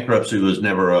me, bankruptcy was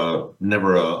never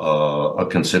a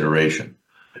consideration.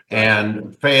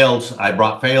 And Fails, I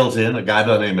brought Fails in, a guy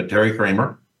by the name of Terry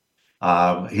Kramer.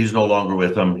 He's no longer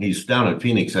with them. He's down in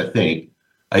Phoenix, I think.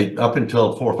 Up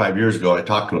until 4 or 5 years ago, I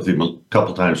talked with him a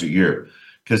couple times a year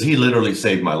because he literally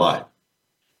saved my life.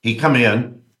 He come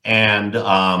in and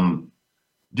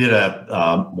did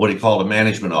what he called a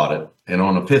management audit. And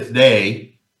on the 5th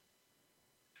day,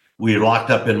 we were locked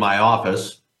up in my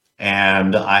office,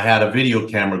 and I had a video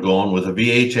camera going with a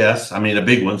VHS, a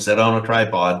big one set on a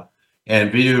tripod,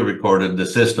 and video recorded the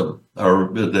system or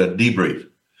the debrief.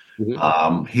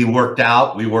 Mm-hmm. We worked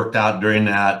out during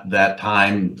that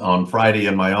time on Friday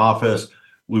in my office.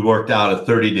 We worked out a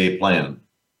 30-day plan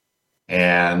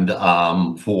and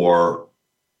for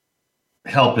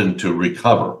helping to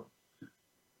recover.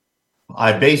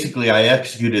 I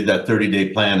executed that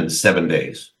 30-day plan in 7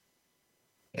 days.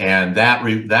 And that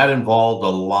involved a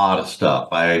lot of stuff.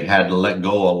 I had to let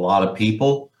go a lot of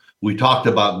people. We talked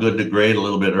about good to great a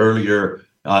little bit earlier.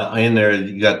 In there,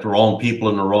 you got the wrong people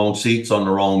in the wrong seats on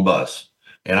the wrong bus.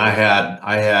 And I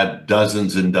had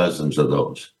dozens and dozens of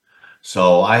those.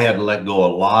 So I had to let go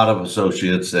a lot of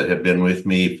associates that had been with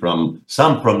me from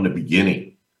the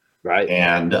beginning. Right.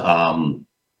 And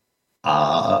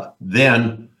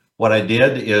then what I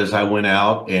did is I went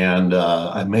out and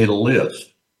I made a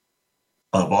list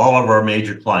of all of our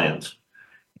major clients.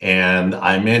 And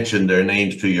I mentioned their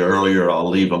names to you earlier. I'll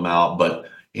leave them out, but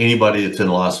anybody that's in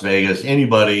Las Vegas,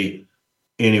 anybody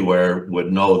anywhere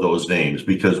would know those names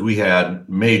because we had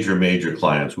major, major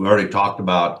clients. We already talked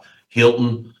about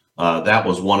Hilton. That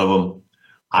was one of them.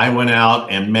 I went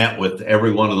out and met with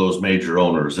every one of those major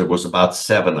owners. There was about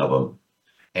 7 of them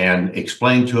and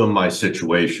explained to them my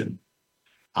situation.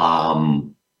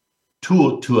 To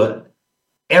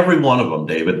every one of them,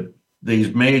 David,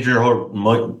 these major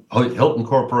Hilton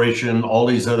Corporation, all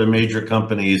these other major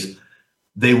companies,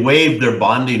 they waived their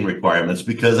bonding requirements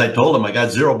because I told them I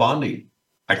got zero bonding.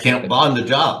 I can't bond the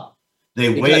job.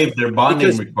 They waived their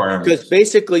bonding requirements. Because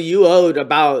basically you owed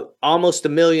about almost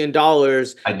 $1 million. I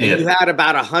did. And you had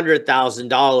about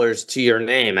 $100,000 to your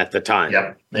name at the time.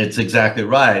 Yep, it's exactly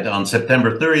right. On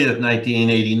September 30th,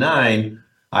 1989,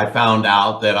 I found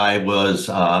out that I was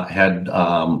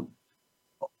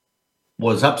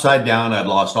upside down. I'd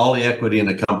lost all the equity in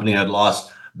the company. I'd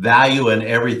lost value in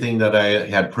everything that I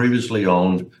had previously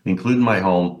owned, including my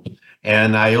home.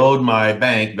 And I owed my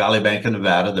bank, Valley Bank of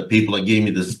Nevada, the people that gave me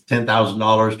this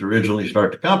 $10,000 to originally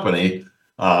start the company.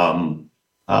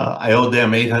 I owed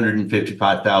them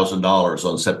 $855,000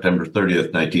 on September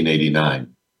 30th,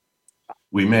 1989.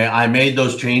 I made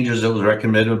those changes that was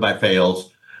recommended by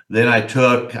Fales. Then I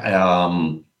took I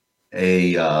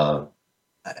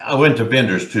went to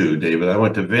vendors too, David. I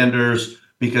went to vendors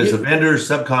because the vendors,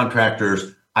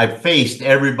 subcontractors, I faced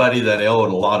everybody that I owed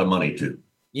a lot of money to.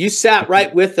 You sat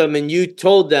right with them and you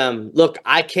told them, look,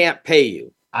 I can't pay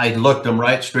you. I looked them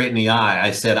right straight in the eye.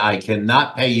 I said, I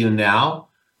cannot pay you now,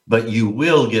 but you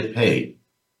will get paid.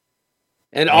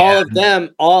 And all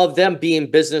of them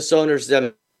being business owners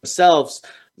themselves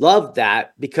loved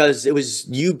that because it was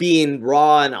you being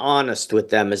raw and honest with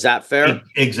them. Is that fair?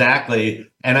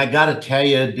 Exactly. And I got to tell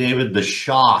you, David, the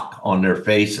shock on their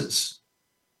faces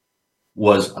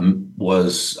was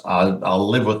I'll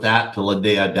live with that till the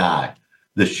day I die.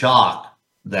 The shock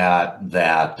that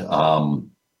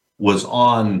was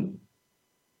on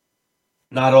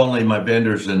not only my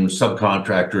vendors and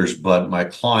subcontractors, but my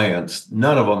clients.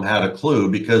 None of them had a clue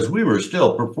because we were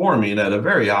still performing at a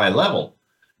very high level.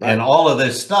 Right. And all of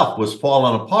this stuff was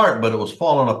falling apart, but it was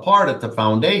falling apart at the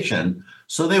foundation.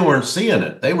 So they weren't seeing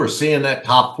it. They were seeing that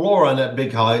top floor on that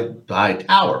big high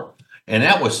tower. And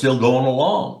that was still going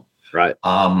along. Right.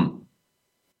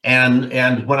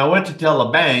 And when I went to tell the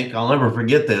bank, I'll never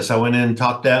forget this. I went in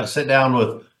and sit down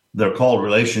with, they're called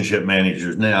relationship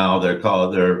managers now.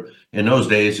 In those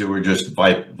days, they were just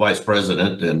vice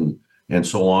president and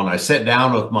so on. I sat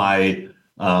down with my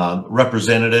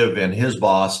representative and his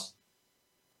boss,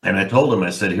 and I told him,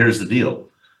 I said, here's the deal.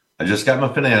 I just got my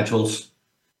financials.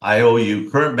 I owe you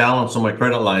current balance on my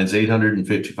credit lines,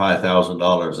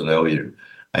 $855,000 that I owe you.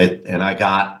 I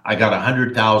got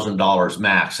 $100,000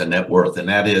 max in net worth. And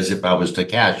that is, if I was to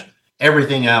cash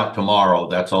everything out tomorrow,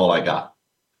 that's all I got.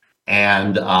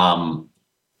 And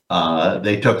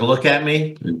they took a look at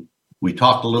me. We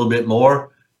talked a little bit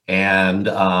more, and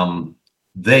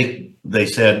they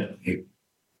said,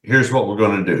 here's what we're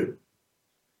going to do.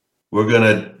 We're going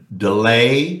to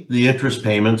delay the interest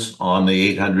payments on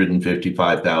the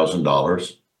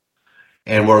 $855,000.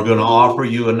 And we're going to offer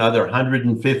you another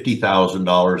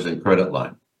 $150,000 in credit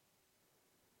line.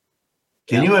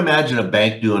 Can you imagine a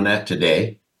bank doing that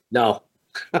today? No.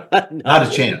 Not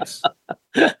a chance.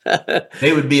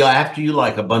 They would be after you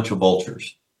like a bunch of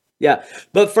vultures. Yeah.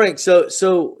 But Frank, so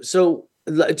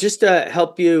just to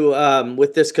help you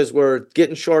with this, because we're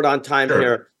getting short on time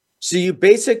here. So you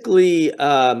basically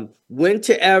went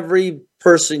to every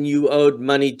person you owed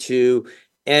money to,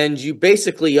 and you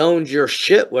basically owned your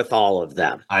shit with all of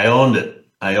them. I owned it.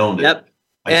 Yep.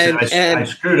 I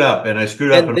screwed up, and I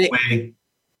screwed up in a way.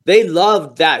 They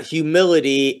loved that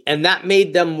humility, and that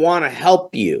made them want to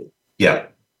help you. Yeah.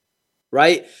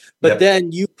 Right? But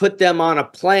then you put them on a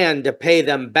plan to pay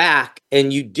them back,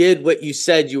 and you did what you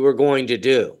said you were going to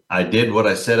do. I did what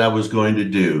I said I was going to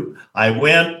do. I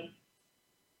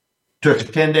took a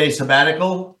 10-day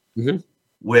sabbatical. Mm-hmm.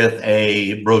 With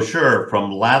a brochure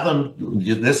from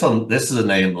this is the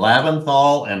name,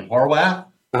 Laventhal and Horwath.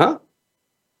 Uh-huh.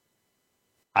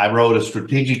 I wrote a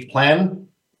strategic plan.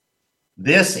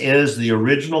 This is the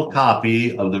original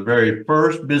copy of the very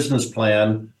first business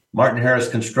plan Martin Harris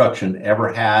Construction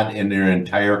ever had in their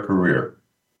entire career.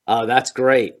 Oh, that's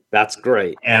great. That's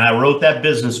great. And I wrote that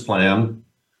business plan.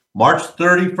 March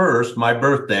 31st, my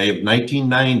birthday of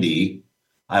 1990,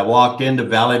 I walked into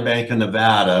Valley Bank of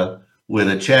Nevada with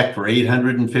a check for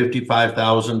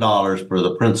 $855,000 for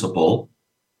the principal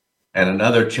and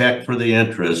another check for the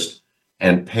interest,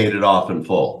 and paid it off in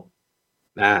full.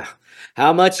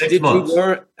 How much did you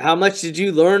learn? How much did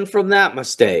you learn from that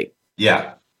mistake?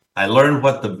 Yeah, I learned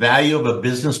what the value of a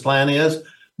business plan is.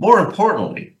 More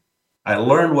importantly, I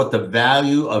learned what the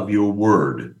value of your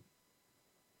word.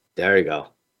 There you go.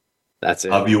 That's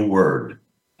it. Of your word.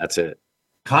 That's it.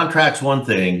 Contract's one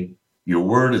thing. Your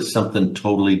word is something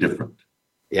totally different.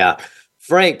 Yeah.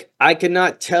 Frank, I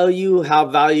cannot tell you how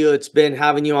valuable it's been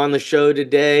having you on the show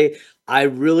today. I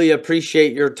really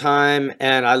appreciate your time,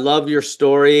 and I love your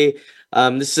story.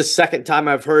 This is the second time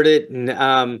I've heard it,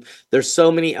 and there's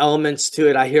so many elements to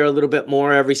it. I hear a little bit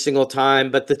more every single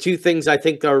time, but the two things I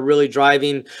think are really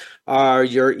driving are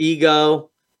your ego,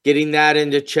 getting that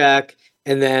into check,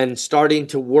 and then starting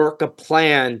to work a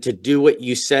plan to do what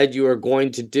you said you were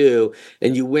going to do.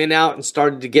 And you went out and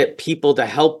started to get people to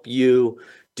help you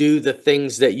do the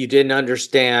things that you didn't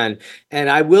understand. And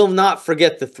I will not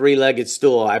forget the three-legged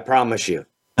stool, I promise you.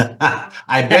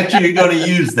 I bet you're going to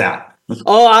use that.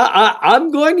 Oh,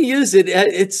 I'm going to use it.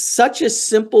 It's such a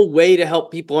simple way to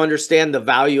help people understand the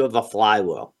value of a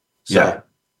flywheel. So, yeah.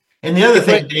 And the other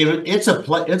thing, David,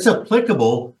 it's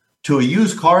applicable to a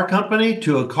used car company,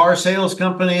 to a car sales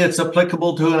company. It's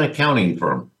applicable to an accounting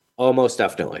firm. Oh, most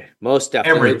definitely. Most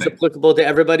definitely. Everything. It's applicable to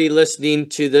everybody listening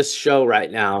to this show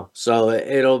right now. So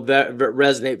it'll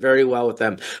resonate very well with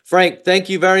them. Frank, thank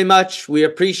you very much. We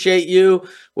appreciate you.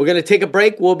 We're going to take a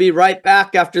break. We'll be right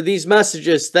back after these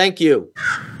messages. Thank you.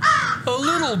 A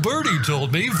little birdie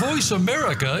told me Voice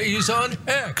America is on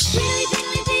X.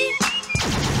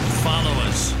 Follow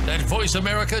us at Voice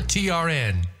America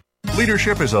TRN.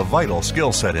 Leadership is a vital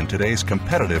skill set in today's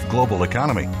competitive global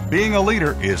economy. Being a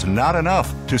leader is not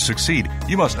enough. To succeed,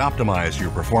 you must optimize your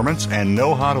performance and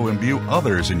know how to imbue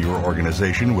others in your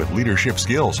organization with leadership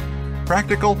skills.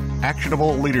 Practical,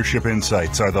 actionable leadership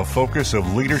insights are the focus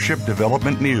of Leadership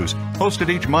Development News, hosted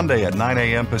each Monday at 9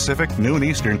 a.m. Pacific, noon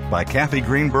Eastern, by Kathy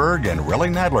Greenberg and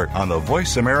Relly Nadler on the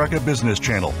Voice America Business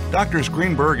Channel. Doctors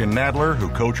Greenberg and Nadler, who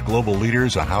coach global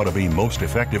leaders on how to be most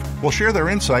effective, will share their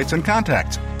insights and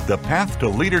contacts. The path to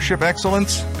leadership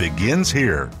excellence begins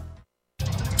here.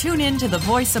 Tune in to the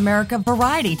Voice America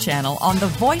Variety channel on the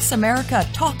Voice America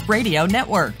Talk Radio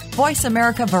Network. Voice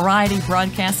America Variety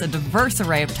broadcasts a diverse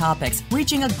array of topics,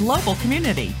 reaching a global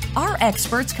community. Our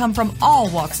experts come from all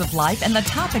walks of life, and the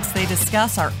topics they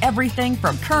discuss are everything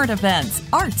from current events,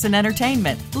 arts and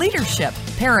entertainment, leadership,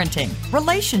 parenting,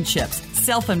 relationships,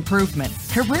 self-improvement,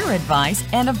 career advice,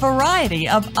 and a variety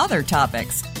of other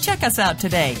topics. Check us out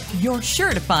today. You're sure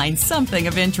to find something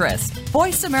of interest.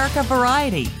 Voice America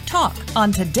Variety. Talk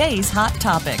on today's hot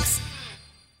topics.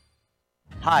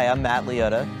 Hi, I'm Matt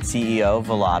Liotta, CEO of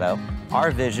Volato. Our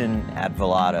vision at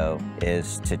Volato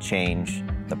is to change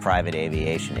the private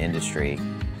aviation industry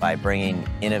by bringing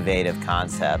innovative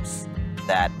concepts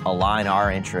that align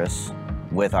our interests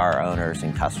with our owners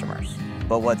and customers.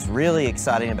 But what's really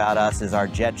exciting about us is our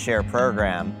Jet Share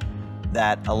program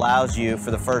that allows you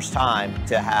for the first time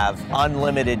to have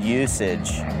unlimited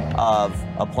usage of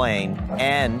a plane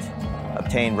and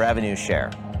obtain revenue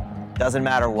share. Doesn't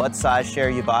matter what size share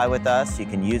you buy with us, you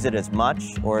can use it as much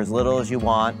or as little as you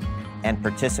want and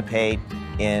participate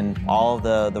in all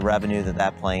the revenue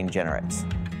that plane generates.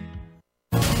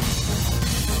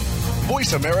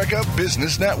 Voice America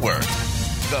Business Network,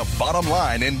 the bottom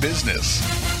line in business.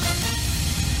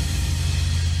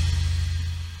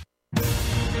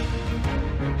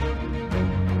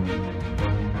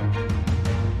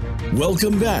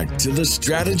 Welcome back to the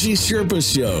Strategy Sherpa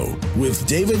Show with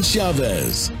David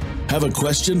Chavez. Have a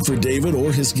question for David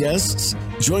or his guests?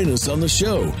 Join us on the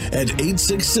show at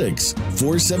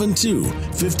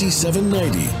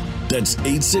 866-472-5790. That's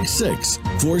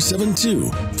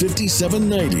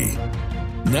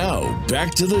 866-472-5790. Now,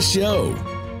 back to the show.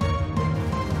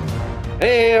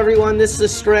 Hey everyone, this is the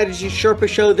Strategy Sherpa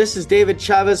Show. This is David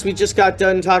Chavez. We just got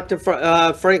done talking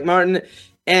to Frank Martin,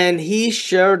 and he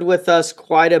shared with us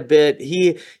quite a bit.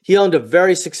 He owned a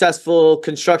very successful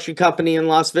construction company in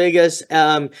Las Vegas.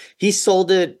 He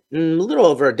sold it a little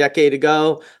over a decade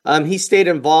ago. He stayed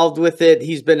involved with it.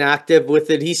 He's been active with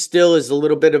it. He still is a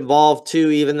little bit involved too,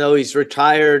 even though he's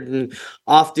retired and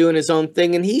off doing his own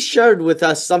thing. And he shared with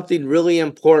us something really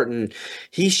important.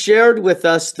 He shared with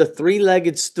us the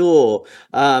three-legged stool: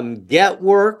 get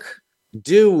work,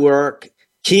 do work,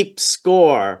 keep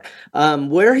score.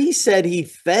 Where he said he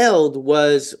failed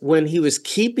was when he was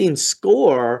keeping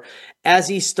score. As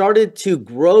he started to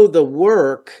grow the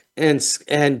work and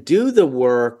do the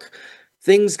work,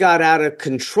 things got out of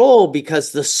control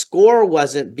because the score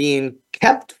wasn't being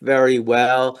kept very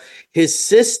well. His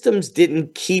systems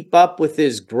didn't keep up with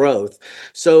his growth.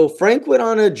 So Frank went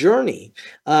on a journey.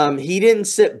 He didn't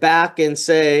sit back and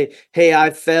say, hey,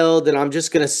 I failed and I'm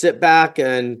just going to sit back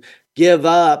and give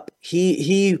up.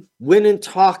 he went and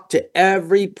talked to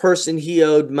every person he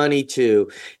owed money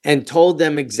to and told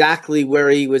them exactly where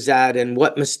he was at and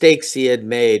what mistakes he had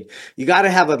made. You got to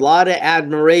have a lot of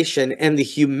admiration and the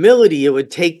humility it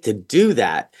would take to do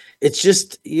that. It's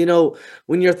just,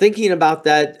 when you're thinking about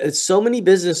that, so many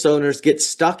business owners get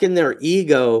stuck in their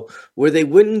ego where they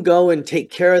wouldn't go and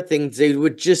take care of things. They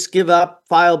would just give up,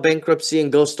 file bankruptcy,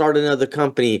 and go start another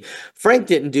company. Frank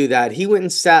didn't do that. He went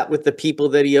and sat with the people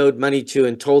that he owed money to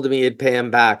and told them he'd pay him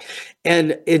back.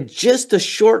 And in just a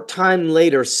short time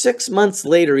later, 6 months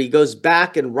later, he goes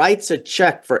back and writes a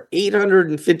check for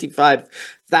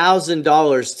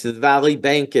 $855,000 to the Valley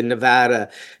Bank in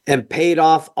Nevada and paid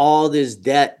off all this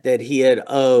debt that he had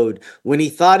owed when he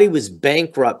thought he was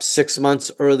bankrupt 6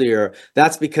 months earlier.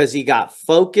 That's because he got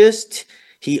focused.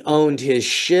 He owned his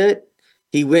shit.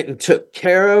 He went and took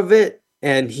care of it.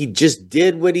 And he just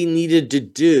did what he needed to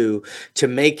do to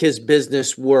make his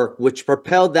business work, which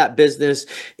propelled that business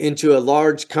into a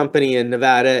large company in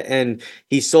Nevada. And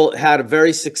he had a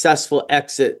very successful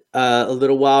exit a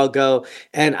little while ago.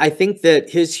 And I think that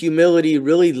his humility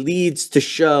really leads to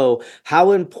show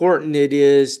how important it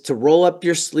is to roll up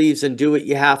your sleeves and do what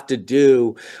you have to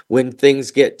do when things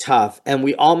get tough. And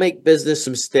we all make business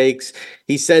mistakes.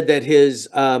 He said that his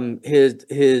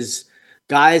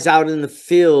guys out in the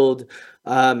field,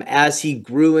 as he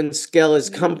grew and scaled his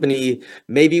company,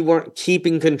 maybe weren't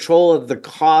keeping control of the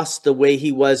cost the way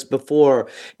he was before.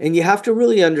 And you have to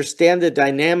really understand the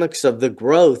dynamics of the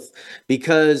growth,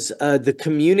 because the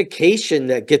communication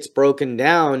that gets broken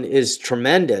down is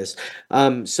tremendous.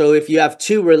 So if you have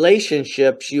two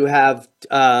relationships, you have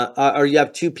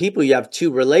two people, you have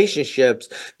two relationships.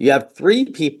 You have three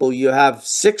people, you have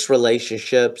 6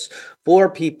 relationships.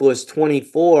 4 people is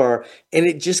 24, and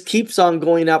it just keeps on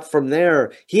going up from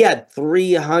there. He had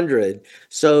 300.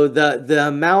 So the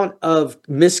amount of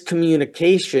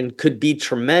miscommunication could be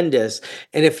tremendous.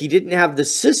 And if he didn't have the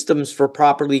systems for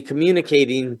properly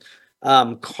communicating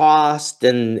cost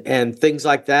and things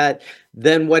like that,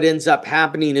 then what ends up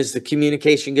happening is the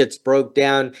communication gets broke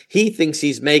down. He thinks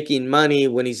he's making money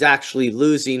when he's actually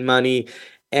losing money,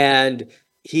 and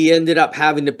he ended up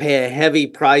having to pay a heavy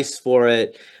price for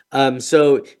it.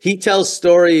 So he tells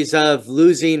stories of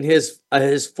losing his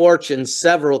fortune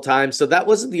several times. So that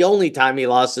wasn't the only time he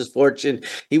lost his fortune.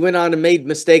 He went on and made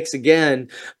mistakes again.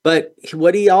 But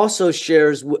what he also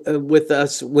shares with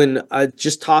us when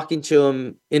just talking to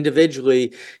him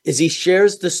individually is he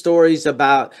shares the stories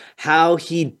about how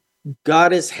he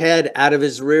got his head out of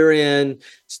his rear end,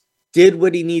 did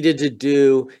what he needed to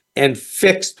do, and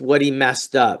fixed what he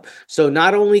messed up. So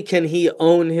not only can he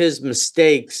own his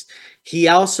mistakes, he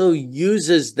also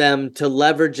uses them to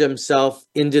leverage himself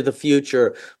into the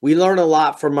future. We learn a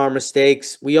lot from our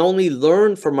mistakes. We only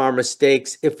learn from our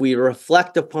mistakes if we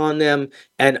reflect upon them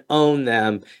and own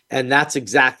them. And that's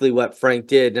exactly what Frank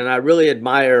did. And I really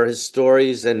admire his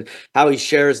stories and how he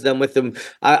shares them with them.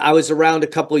 I was around a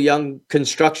couple of young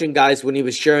construction guys when he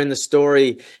was sharing the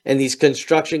story, and these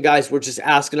construction guys were just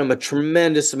asking him a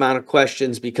tremendous amount of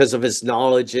questions because of his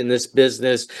knowledge in this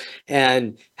business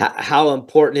and how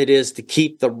important it is to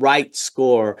keep the right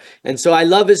score. And so I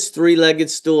love his 3-legged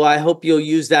stool. I hope you'll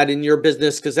use that in your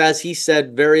business, because as he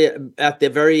said at the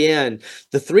very end,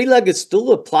 the 3-legged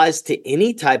stool applies to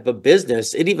any type of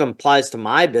business. It even applies to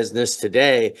my business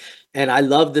today. And I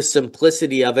love the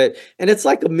simplicity of it. And it's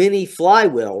like a mini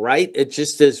flywheel, right? It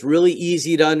just is really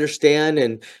easy to understand.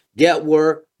 And get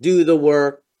work, do the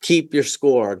work, keep your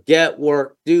score. Get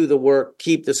work, do the work,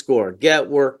 keep the score. Get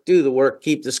work, do the work,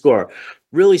 keep the score.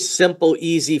 Really simple,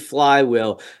 easy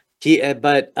flywheel.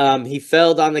 But he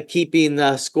failed on the keeping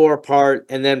the score part,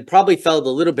 and then probably failed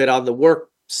a little bit on the work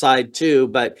side too,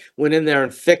 but went in there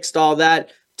and fixed all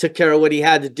that, took care of what he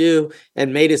had to do,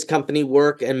 and made his company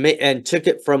work, and took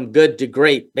it from good to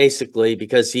great, basically,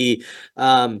 because he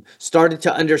started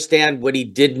to understand what he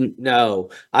didn't know.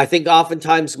 I think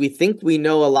oftentimes we think we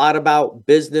know a lot about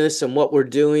business and what we're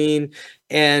doing,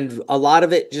 and a lot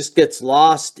of it just gets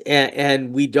lost,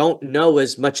 and we don't know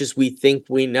as much as we think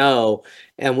we know.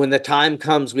 And when the time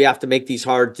comes, we have to make these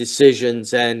hard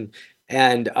decisions. And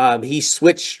he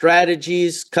switched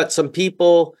strategies, cut some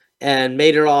people, and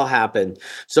made it all happen.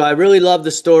 So I really love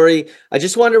the story. I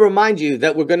just want to remind you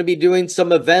that we're going to be doing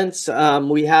some events.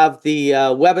 We have the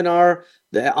webinar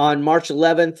on March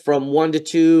 11th from 1 to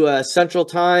 2 Central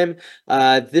Time.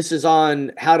 This is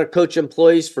on how to coach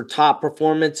employees for top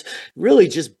performance, really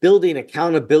just building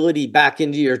accountability back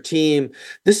into your team.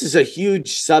 This is a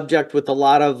huge subject with a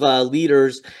lot of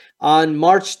leaders. On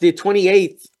March the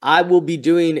 28th, I will be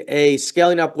doing a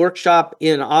scaling up workshop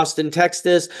in Austin,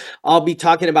 Texas. I'll be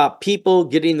talking about people,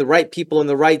 getting the right people in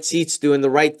the right seats, doing the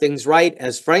right things right,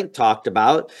 as Frank talked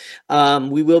about.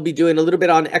 We will be doing a little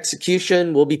bit on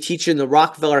execution. We'll be teaching the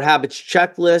Rockefeller Habits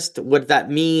Checklist, what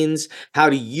that means, how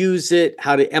to use it,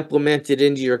 how to implement it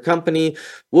into your company.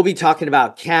 We'll be talking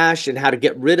about cash and how to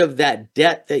get rid of that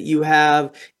debt that you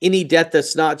have. Any debt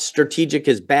that's not strategic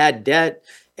is bad debt,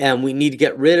 and we need to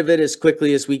get rid of it as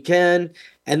quickly as we can.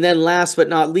 And then last but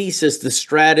not least is the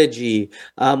strategy.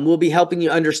 We'll be helping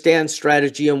you understand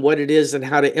strategy and what it is and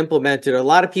how to implement it. A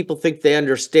lot of people think they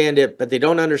understand it, but they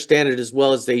don't understand it as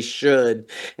well as they should.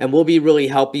 And we'll be really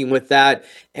helping with that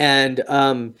and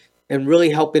really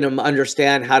helping them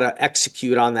understand how to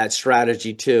execute on that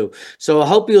strategy too. So I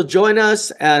hope you'll join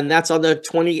us, and that's on the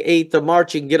 28th of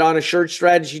March. You can get on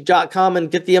assuredstrategy.com and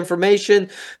get the information.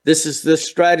 This is the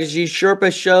Strategy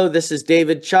Sherpa Show. This is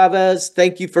David Chavez.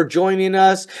 Thank you for joining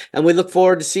us, and we look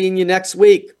forward to seeing you next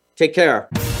week. Take care.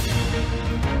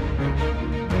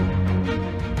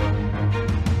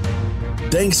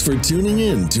 Thanks for tuning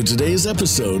in to today's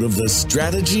episode of the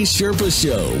Strategy Sherpa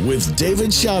Show with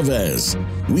David Chavez.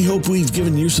 We hope we've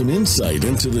given you some insight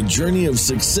into the journey of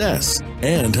success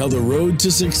and how the road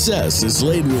to success is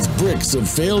laid with bricks of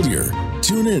failure.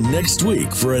 Tune in next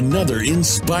week for another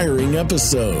inspiring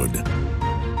episode.